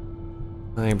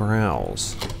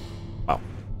 Eyebrows. Oh.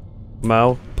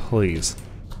 Mo, please.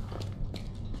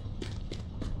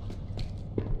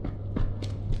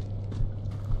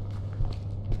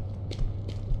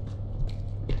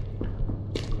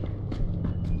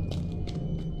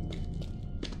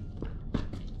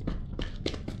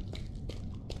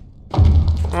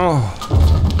 Oh.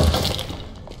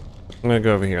 I'm gonna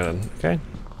go over here then, okay?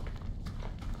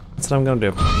 That's what I'm gonna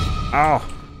do. Oh!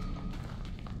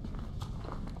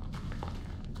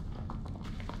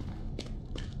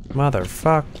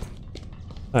 Motherfuck.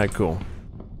 Alright, cool.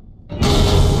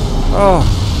 Oh!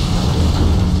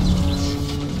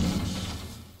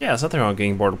 Yeah, there's nothing wrong with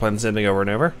getting bored of playing the same thing over and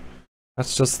over.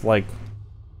 That's just, like,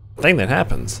 a thing that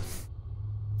happens.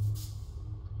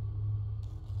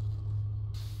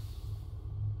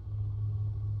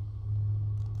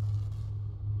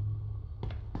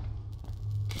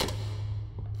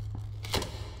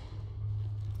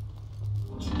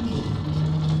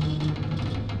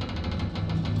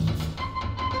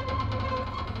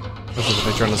 This is a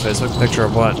picture on his Facebook. Picture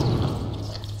of what?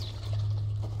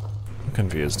 I'm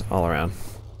confused all around.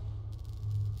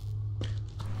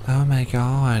 Oh my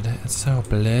God, it's so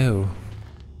blue.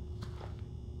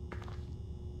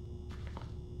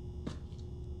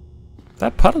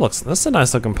 That puddle looks, this is a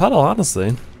nice looking puddle,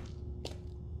 honestly.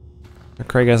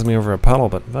 Craig has me over a puddle,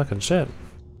 but fucking shit.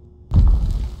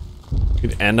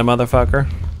 You'd end a motherfucker.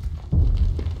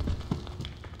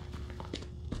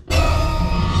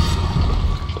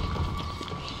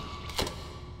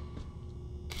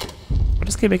 What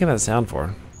does keep making that sound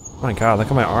for? Oh my God, look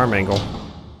at my arm angle.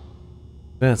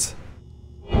 This.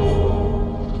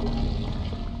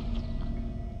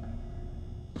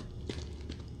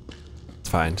 It's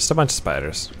fine, just a bunch of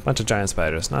spiders. A bunch of giant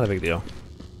spiders, not a big deal.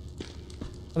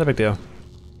 Not a big deal.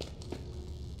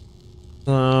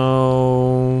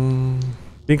 So,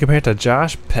 being compared to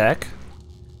Josh Peck?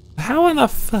 How in the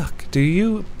fuck do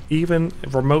you even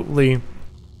remotely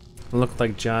look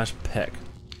like Josh Peck?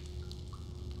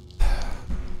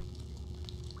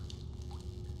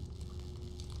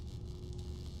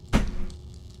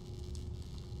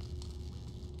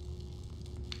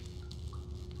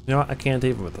 You know what? I can't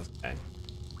even with this guy.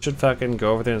 Should fucking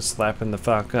go over there and slap him the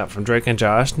fuck up. From Drake and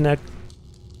Josh, Nick?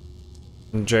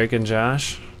 From Drake and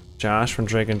Josh? Josh from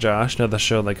Drake and Josh? You know the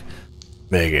show like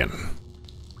Megan?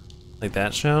 Like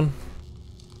that show?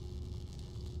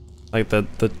 Like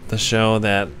the show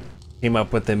that came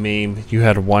up with the meme, you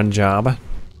had one job?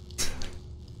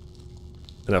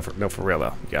 No, for real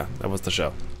though. Yeah, that was the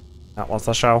show. That was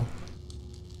the show.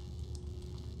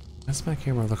 Why does my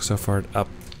camera look so far up?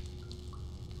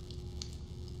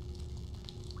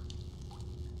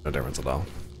 No difference at all.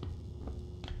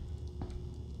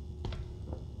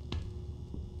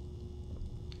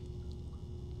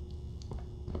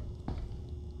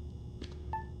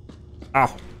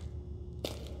 Ow.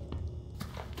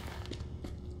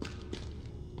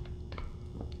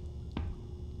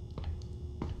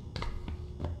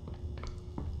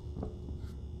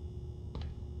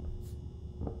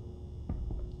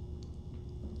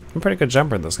 I'm a pretty good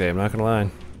jumper in this game, not gonna lie.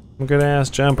 I'm a good ass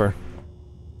jumper.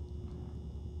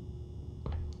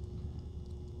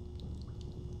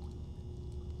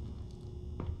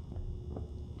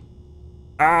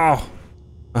 Ow!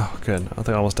 Oh, good. I think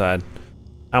I almost died.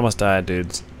 I almost died,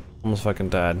 dudes. Almost fucking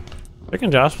died. Drake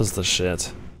and Josh was the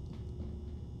shit.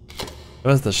 It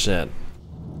was the shit.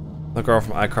 The girl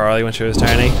from iCarly when she was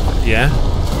tiny? Yeah?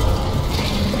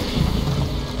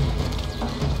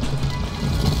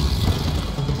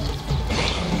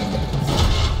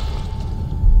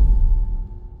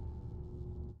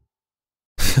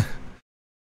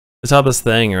 I saw this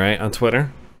thing, right, on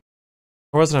Twitter?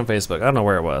 Or was it on Facebook? I don't know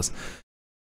where it was.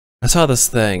 I saw this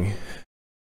thing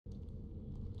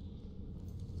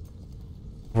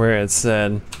where it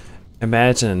said,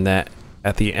 imagine that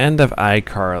at the end of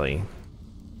iCarly,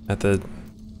 at the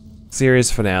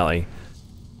series finale,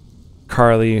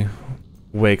 Carly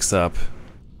wakes up.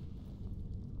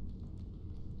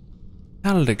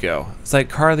 How did it go? It's like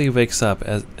Carly wakes up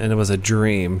and it was a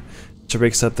dream. She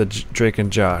wakes up to Drake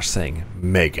and Josh saying,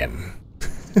 Megan.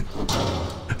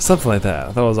 Something like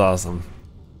that. That was awesome.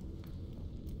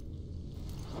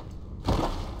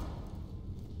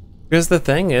 Because the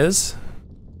thing is,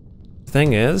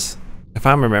 if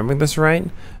I'm remembering this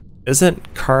right,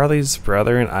 isn't Carly's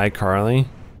brother in iCarly?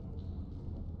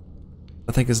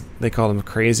 I think they called him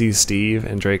Crazy Steve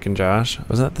and Drake and Josh.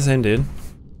 Was that the same dude?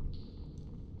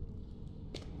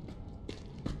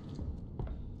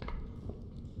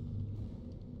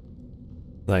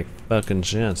 Like fucking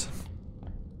shit.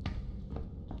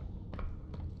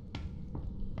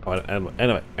 Oh,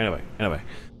 anyway.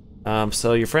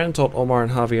 So your friend told Omar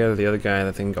and Javier that the other guy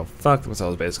that they can go fuck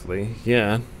themselves, basically.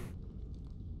 Yeah.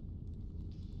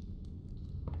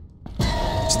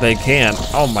 So they can.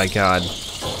 Oh my god.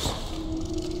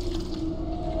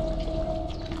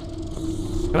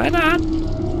 Can I not?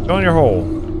 Go in your hole.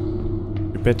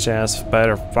 You bitch ass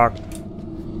spider fuck.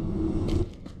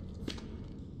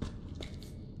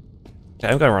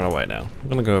 Okay, I'm gonna run away now. I'm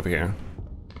gonna go over here.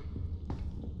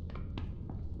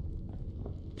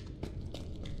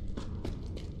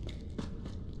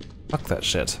 Fuck that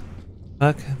shit.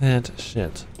 Fuck that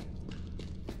shit.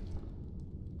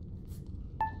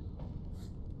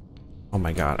 Oh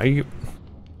my god, are you...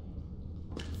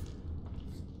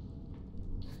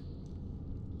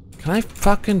 Can I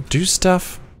fucking do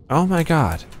stuff? Oh my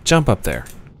god. Jump up there.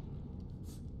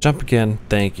 Jump again.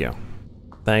 Thank you.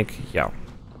 Thank you.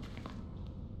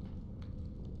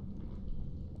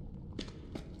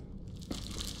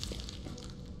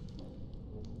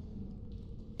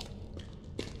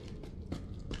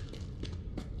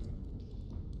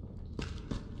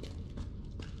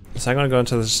 So I'm gonna go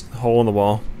into this hole in the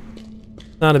wall.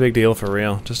 Not a big deal for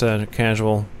real, just a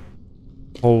casual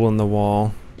hole in the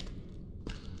wall.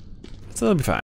 So it'll be fine.